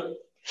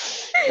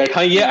 that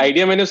हाँ ये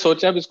idea मैंने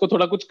सोचा अब इसको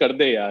थोड़ा कुछ कर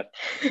दे यार.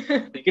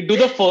 You can do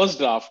the first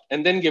draft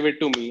and then give it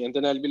to me and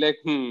then I'll be like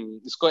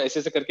इसको ऐसे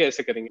ऐसे करके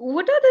ऐसे करेंगे.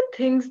 What are the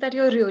things that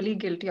you're really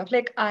guilty of?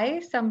 Like I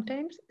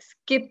sometimes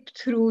skip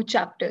through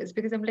chapters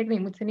because I'm like नहीं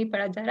मुझसे नहीं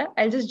पढ़ा जा रहा.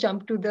 I'll just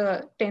jump to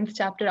the 10th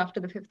chapter after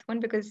the 5th one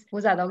because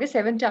वो ज़्यादा हो गया.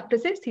 7th chapter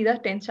से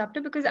सीधा 10th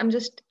chapter because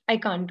I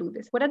can't do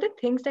this. What are the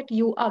things that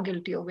you are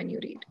guilty of when you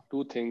read?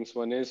 Two things.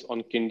 One is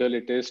on Kindle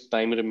it is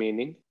time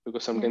remaining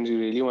because sometimes you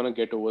really want to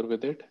get over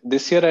with it.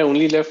 This year I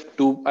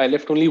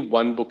left only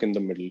one book in the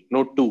middle.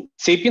 No, two.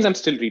 Sapiens I'm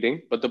still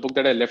reading, but the book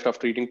that I left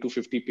after reading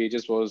 250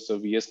 pages was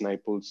V.S.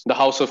 Naipaul's The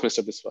House of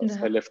Mr.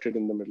 Biswas. I left it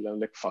in the middle. I'm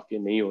like, fuck, ये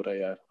नहीं हो रहा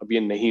यार. अब ये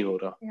नहीं हो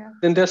रहा. Yeah.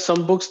 Then there are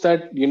some books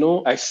that,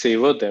 I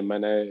savor them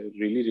and I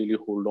really, really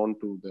hold on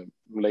to them.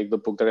 Like the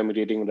book that I'm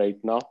reading right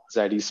now,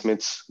 Zadie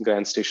Smith's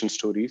Grand Station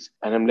Stories.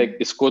 And I'm like,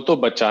 इसको तो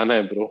बचाना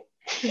है bro.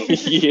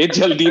 ये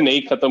जल्दी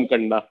नहीं खत्म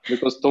करना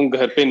because तुम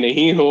घर पे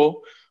नहीं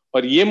हो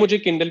और ये मुझे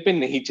किंडल पे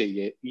नहीं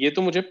चाहिए ये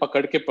तो मुझे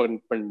पकड़ के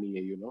पढ़नी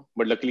है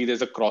but luckily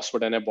there's a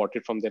crossword and I bought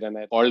it from there and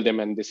I called them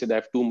and they said I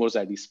have two more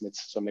Zadie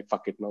Smiths so I'm like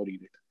fuck it now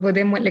read it. Were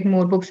there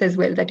more books as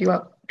well that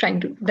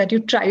you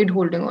tried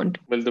holding on to?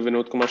 Well, the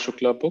Vinod Kumar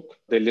Shukla book,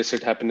 The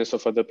Illicit Happiness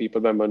of Other People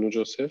by Manu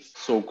Joseph.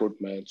 So good,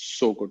 man.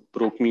 So good.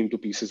 Broke me into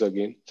pieces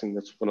again. I think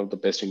that's one of the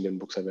best Indian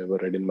books I've ever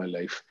read in my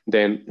life.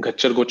 Then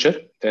Ghachar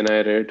Gochar. Then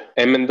I read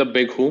M and the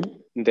Big Who.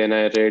 Then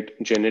I read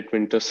Janet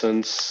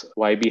Winterson's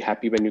Why Be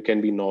Happy When You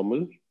Can Be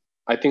Normal.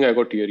 I think I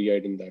got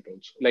teary-eyed in that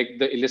also. Like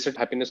The Illicit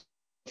Happiness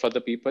of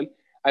Other People.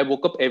 I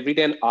woke up every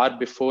day an hour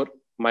before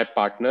my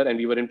partner and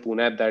we were in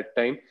Pune at that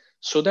time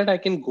so that I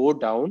can go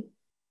down,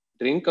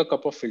 drink a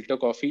cup of filter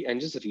coffee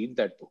and just read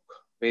that book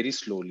very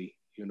slowly,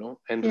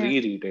 and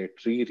reread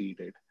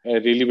it. I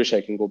really wish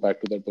I can go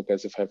back to that book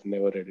as if I've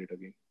never read it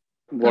again.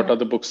 What are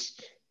the books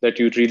that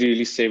you really,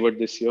 really savored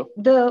this year?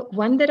 The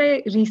one that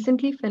I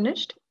recently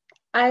finished,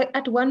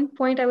 at one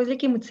point I was like,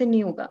 mujhse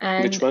nahi hoga.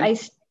 And which one?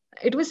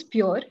 It was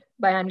Pure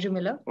by Andrew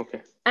Miller.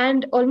 Okay.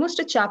 And almost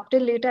a chapter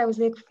later, I was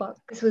like, fuck,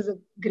 this was a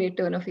great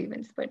turn of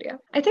events. But yeah,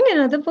 I think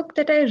another book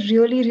that I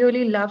really,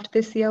 really loved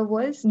this year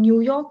was New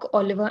York,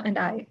 Oliver and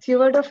I. So you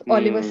heard of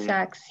Oliver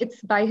Sacks.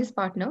 It's by his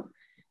partner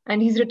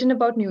and he's written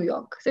about New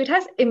York. So it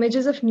has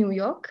images of New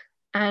York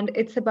and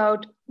it's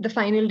about the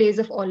final days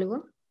of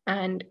Oliver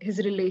and his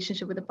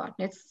relationship with the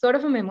partner. It's sort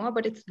of a memoir,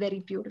 but it's very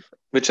beautiful.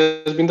 Which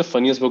has been the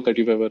funniest book that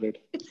you've ever read?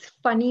 It's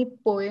funny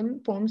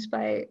poems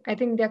by, I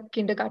think they're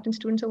kindergarten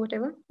students or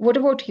whatever. What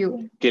about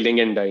you? Killing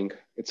and Dying.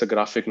 It's a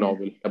graphic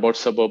novel about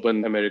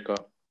suburban America.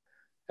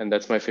 And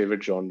that's my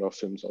favorite genre of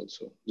films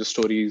also. The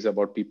stories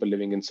about people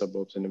living in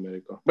suburbs in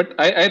America. But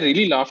I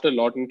really laughed a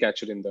lot in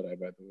Catcher in the Rye,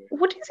 by the way.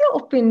 What is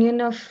your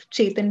opinion of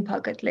Chetan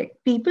Bhagat? Like,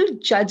 people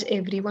judge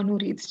everyone who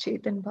reads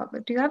Chetan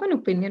Bhagat. Do you have an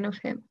opinion of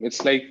him?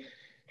 It's like,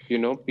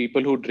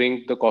 people who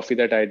drink the coffee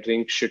that I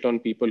drink shit on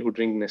people who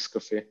drink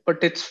Nescafe.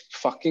 But it's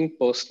fucking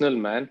personal,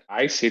 man.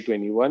 I say to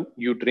anyone,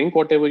 you drink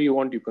whatever you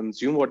want, you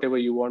consume whatever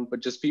you want, but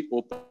just be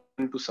open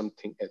to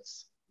something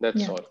else.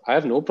 That's all. I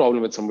have no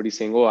problem with somebody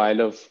saying, oh, I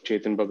love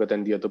Chetan Bhagat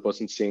and the other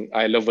person saying,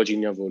 I love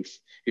Virginia Woolf.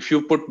 If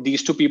you put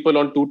these two people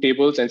on two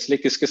tables and say,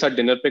 kiske saath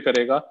dinner pe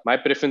karega, my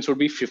preference would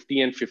be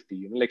 50 and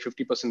 50, like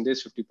 50%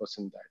 this,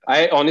 50% that.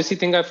 I honestly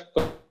think I've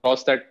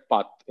crossed that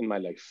path in my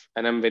life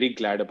and I'm very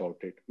glad about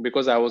it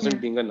because I wasn't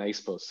being a nice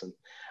person.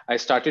 I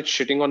started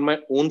shitting on my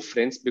own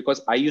friends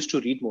because I used to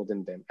read more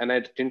than them and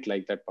I didn't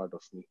like that part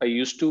of me. I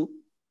used to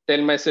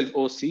tell myself,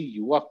 oh, see,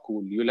 you are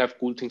cool. You'll have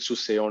cool things to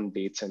say on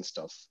dates and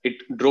stuff. It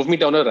drove me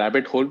down a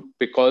rabbit hole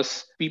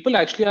because people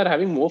actually are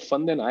having more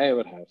fun than I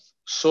ever have.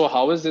 So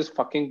how is this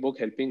fucking book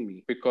helping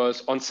me?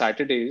 Because on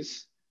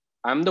Saturdays,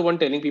 I'm the one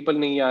telling people,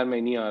 nahi yaar,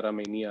 main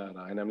nahi aa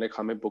raha. And I'm like,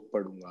 मैं book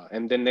padunga.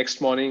 And then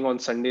next morning on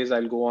Sundays,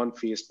 I'll go on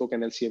Facebook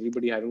and I'll see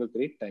everybody having a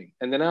great time.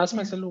 And then I ask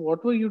myself,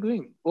 what were you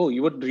doing? Oh,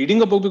 you were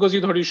reading a book because you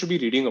thought you should be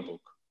reading a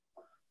book.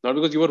 Not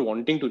because you were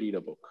wanting to read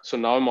a book. So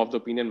now I'm of the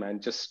opinion, man,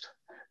 just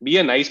be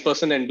a nice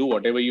person and do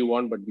whatever you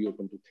want, but be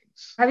open to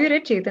things. Have you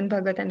read Chetan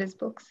Bhagat and his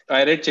books?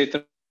 I read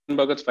Chetan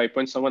Bhagat's 5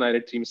 Point Someone. I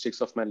read 3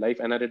 Mistakes of My Life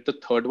and I read the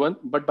third one.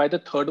 But by the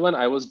third one,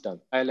 I was done.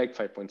 I like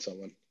 5 Point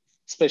Someone.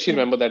 Especially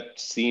remember that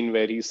scene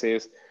where he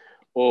says,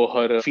 oh,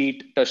 her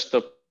feet touched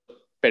the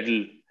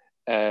pedal.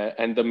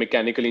 And the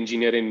mechanical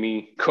engineer in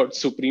me got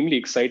supremely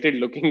excited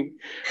looking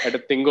at a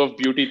thing of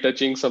beauty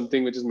touching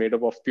something which is made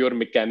up of pure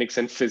mechanics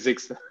and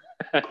physics.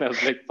 And I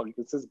was like, fuck,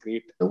 this is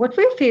great. What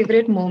were your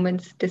favorite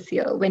moments this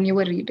year when you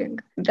were reading?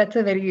 That's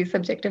a very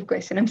subjective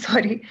question. I'm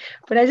sorry.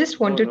 But I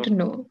just wanted to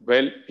know.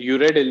 Well, you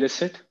read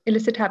Illicit?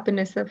 Illicit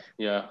Happiness of...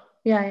 Yeah.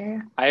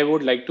 Yeah. I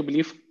would like to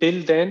believe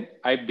till then,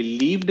 I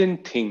believed in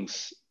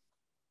things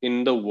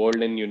in the world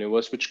and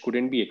universe which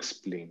couldn't be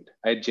explained.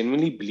 I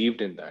genuinely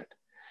believed in that.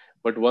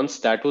 But once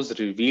that was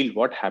revealed,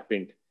 what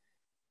happened?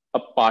 A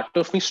part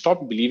of me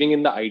stopped believing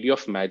in the idea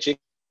of magic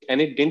and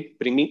it didn't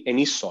bring me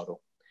any sorrow.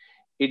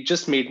 It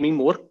just made me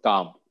more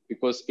calm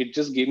because it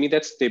just gave me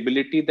that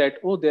stability that,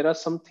 oh, there are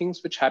some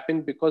things which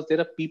happen because there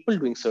are people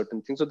doing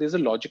certain things. So there's a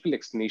logical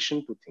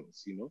explanation to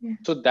things, Yeah.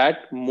 So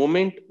that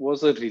moment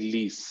was a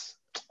release.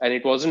 And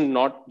it wasn't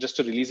not just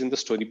a release in the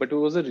story, but it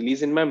was a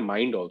release in my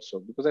mind also,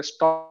 because I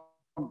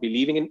stopped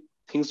believing in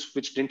things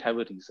which didn't have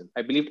a reason.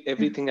 I believed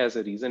everything has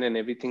a reason and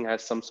everything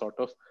has some sort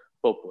of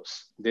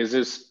purpose. There's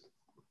this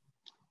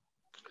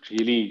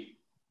really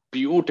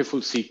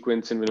beautiful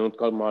sequence in Vinod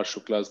Kumar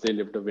Shukla's They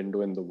Lived a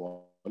Window in the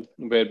Wall,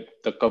 where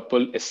the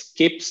couple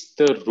escapes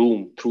the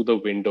room through the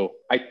window.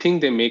 I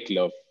think they make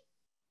love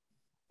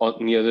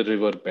near the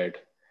river bed.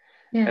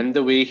 Yeah. And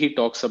the way he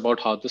talks about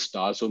how the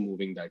stars were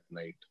moving that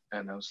night.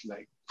 And I was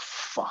like,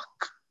 fuck,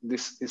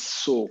 this is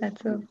so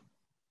That's a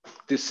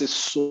this is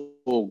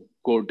so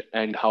good.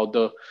 And how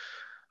the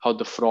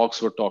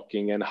frogs were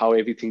talking and how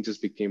everything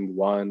just became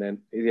one. And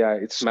yeah,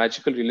 it's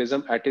magical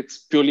realism at its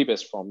purely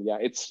best form. Yeah,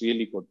 it's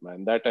really good,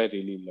 man. That I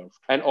really loved.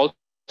 And also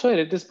I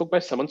read this book by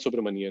Saman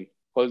Subramanian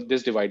called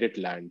This Divided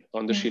Land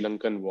on the Sri yeah.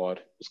 Lankan War.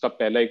 Uska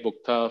pehla ek book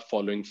tha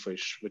Following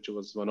Fish, which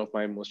was one of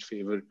my most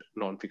favorite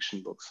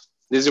non-fiction books.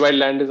 This Divided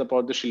Land is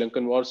about the Sri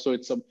Lankan War. So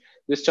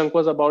this chunk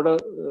was about a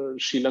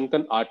Sri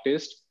Lankan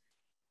artist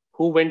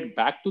who went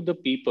back to the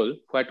people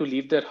who had to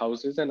leave their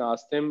houses and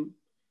asked them,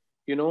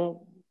 you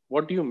know,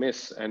 what do you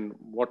miss and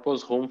what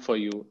was home for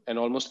you? And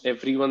almost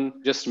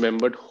everyone just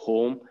remembered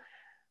home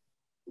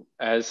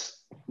as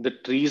the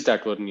trees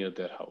that were near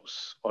their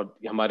house, or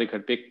हमारे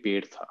घर पे एक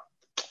पेड़ था,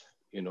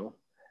 you know,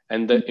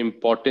 and the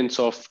importance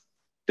of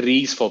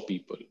trees for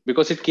people,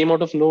 because it came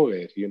out of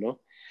nowhere, you know.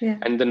 Yeah.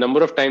 And the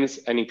number of times,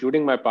 and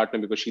including my partner,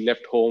 because she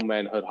left home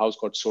and her house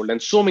got sold, and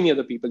so many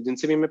other people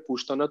जिनसे भी मैं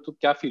पूछता हूँ ना तो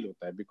क्या feel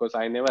होता है, because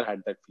I never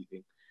had that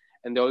feeling.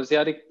 And they always say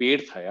यार एक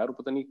पेड़ था यार,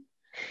 पता नहीं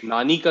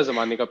नानी का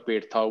जमाने का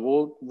पेड़ था,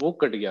 वो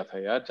कट गया था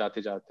यार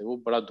जाते जाते, वो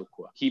बड़ा दुख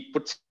हुआ. He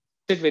puts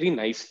it very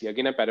nicely.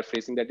 Again, I'm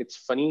paraphrasing, that it's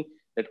funny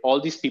that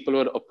all these people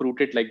were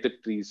uprooted like the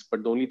trees,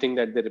 but the only thing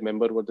that they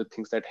remember were the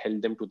things that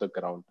held them to the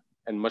ground.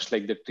 And much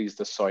like the trees,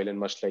 the soil, and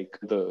much like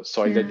the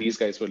soil that these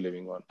guys were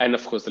living on. And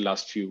of course, the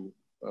last few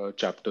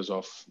chapters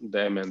of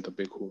them and the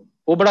big home.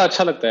 वो बड़ा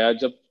अच्छा लगता है यार,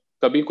 जब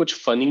कभी कुछ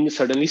funny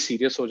suddenly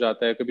serious हो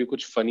जाता है, कभी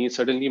कुछ funny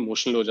suddenly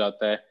emotional हो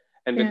जाता है,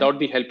 and without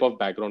the help of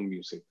background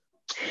music,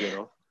 you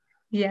know.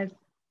 Yes.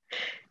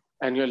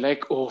 And you're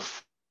like, oh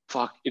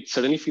fuck, it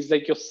suddenly feels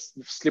like you've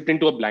slipped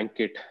into a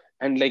blanket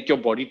and like your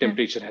body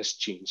temperature has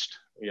changed.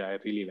 Yeah, I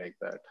really like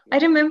that. I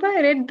remember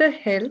I read The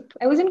Help.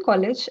 I was in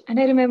college and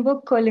I remember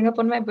curling up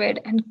on my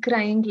bed and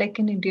crying like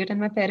an idiot, and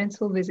my parents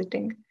were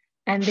visiting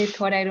and they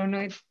thought, I don't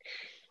know it.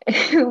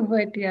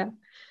 But yeah.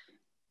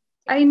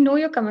 I know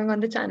you're coming on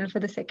the channel for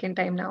the second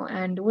time now.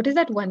 And what is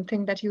that one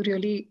thing that you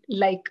really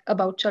like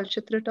about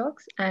Chalchitra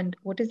Talks? And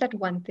what is that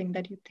one thing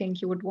that you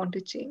think you would want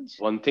to change?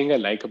 One thing I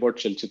like about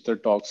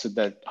Chalchitra Talks is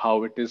that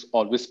how it is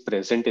always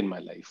present in my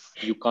life.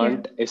 You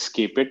can't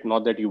escape it,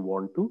 not that you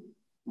want to,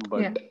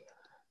 but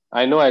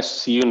I know I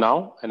see you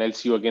now and I'll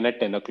see you again at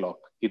 10 o'clock,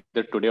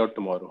 either today or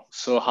tomorrow.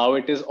 So how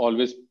it is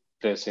always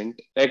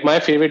present. Like my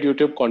favorite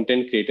YouTube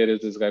content creator is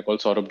this guy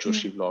called Saurabh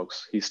Joshi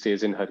Vlogs. He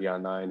stays in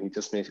Haryana and he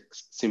just makes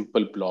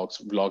simple vlogs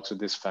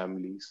with his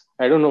families.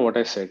 I don't know what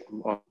I said,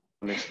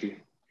 honestly.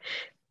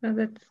 No,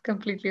 that's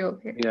completely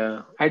okay.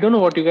 Yeah. I don't know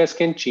what you guys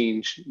can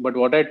change, but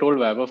what I told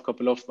Vaibhav a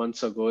couple of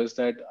months ago is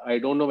that I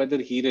don't know whether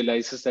he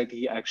realizes that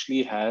he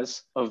actually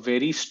has a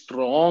very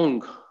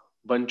strong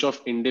bunch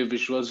of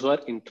individuals who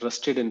are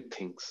interested in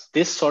things.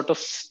 This sort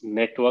of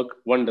network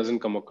one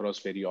doesn't come across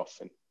very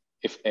often,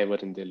 if ever,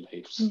 in their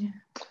lives.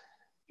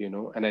 You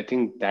know, and I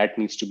think that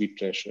needs to be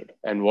treasured.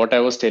 And what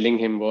I was telling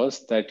him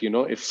was that, you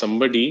know, if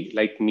somebody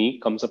like me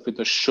comes up with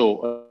a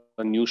show,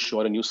 a new show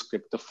or a new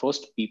script, the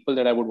first people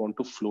that I would want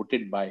to float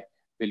it by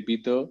will be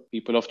the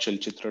people of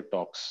Chalchitra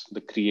Talks,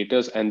 the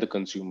creators and the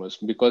consumers,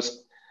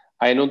 because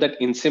I know that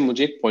इनसे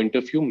मुझे एक point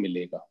of view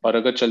मिलेगा. और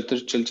अगर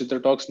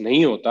चलचित्र talks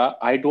नहीं होता,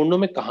 I don't know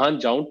मैं कहाँ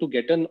जाऊँ to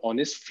get an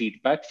honest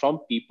feedback from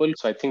people.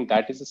 So I think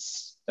that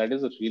is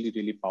a really,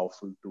 really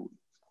powerful tool,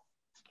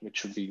 which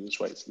should be used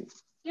wisely.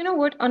 You know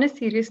what? On a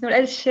serious note,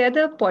 I'll share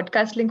the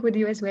podcast link with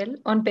you as well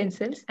on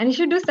pencils. And you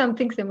should do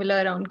something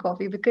similar around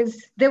coffee,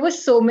 because there were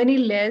so many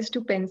layers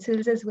to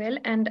pencils as well.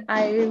 And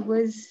I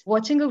was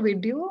watching a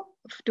video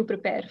to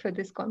prepare for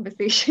this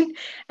conversation,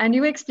 and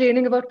you were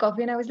explaining about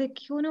coffee, and I was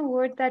like, you know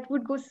what? That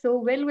would go so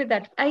well with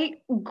that. I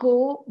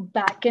go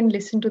back and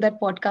listen to that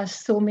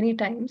podcast so many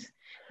times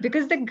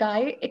because the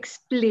guy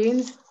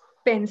explains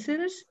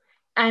pencils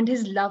and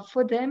his love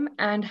for them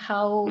and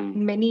how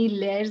many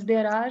layers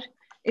there are.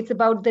 It's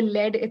about the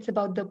lead, it's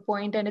about the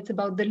point, and it's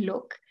about the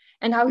look,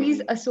 and how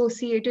he's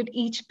associated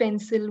each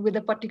pencil with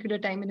a particular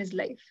time in his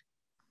life.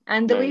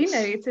 And the way he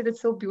narrates it,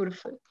 it's so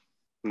beautiful.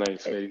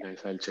 Nice, very nice.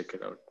 I'll check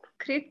it out.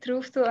 Great,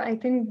 Dhruv. So I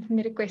think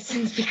my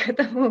questions bhi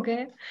khatam ho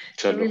gaye.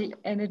 So we'll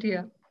end it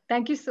here.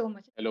 Thank you so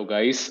much. Hello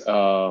guys,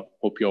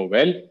 hope you're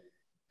well.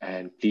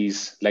 And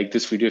please like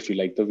this video if you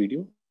like the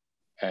video.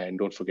 And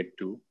don't forget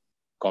to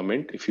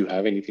comment if you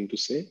have anything to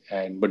say,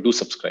 but do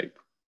subscribe.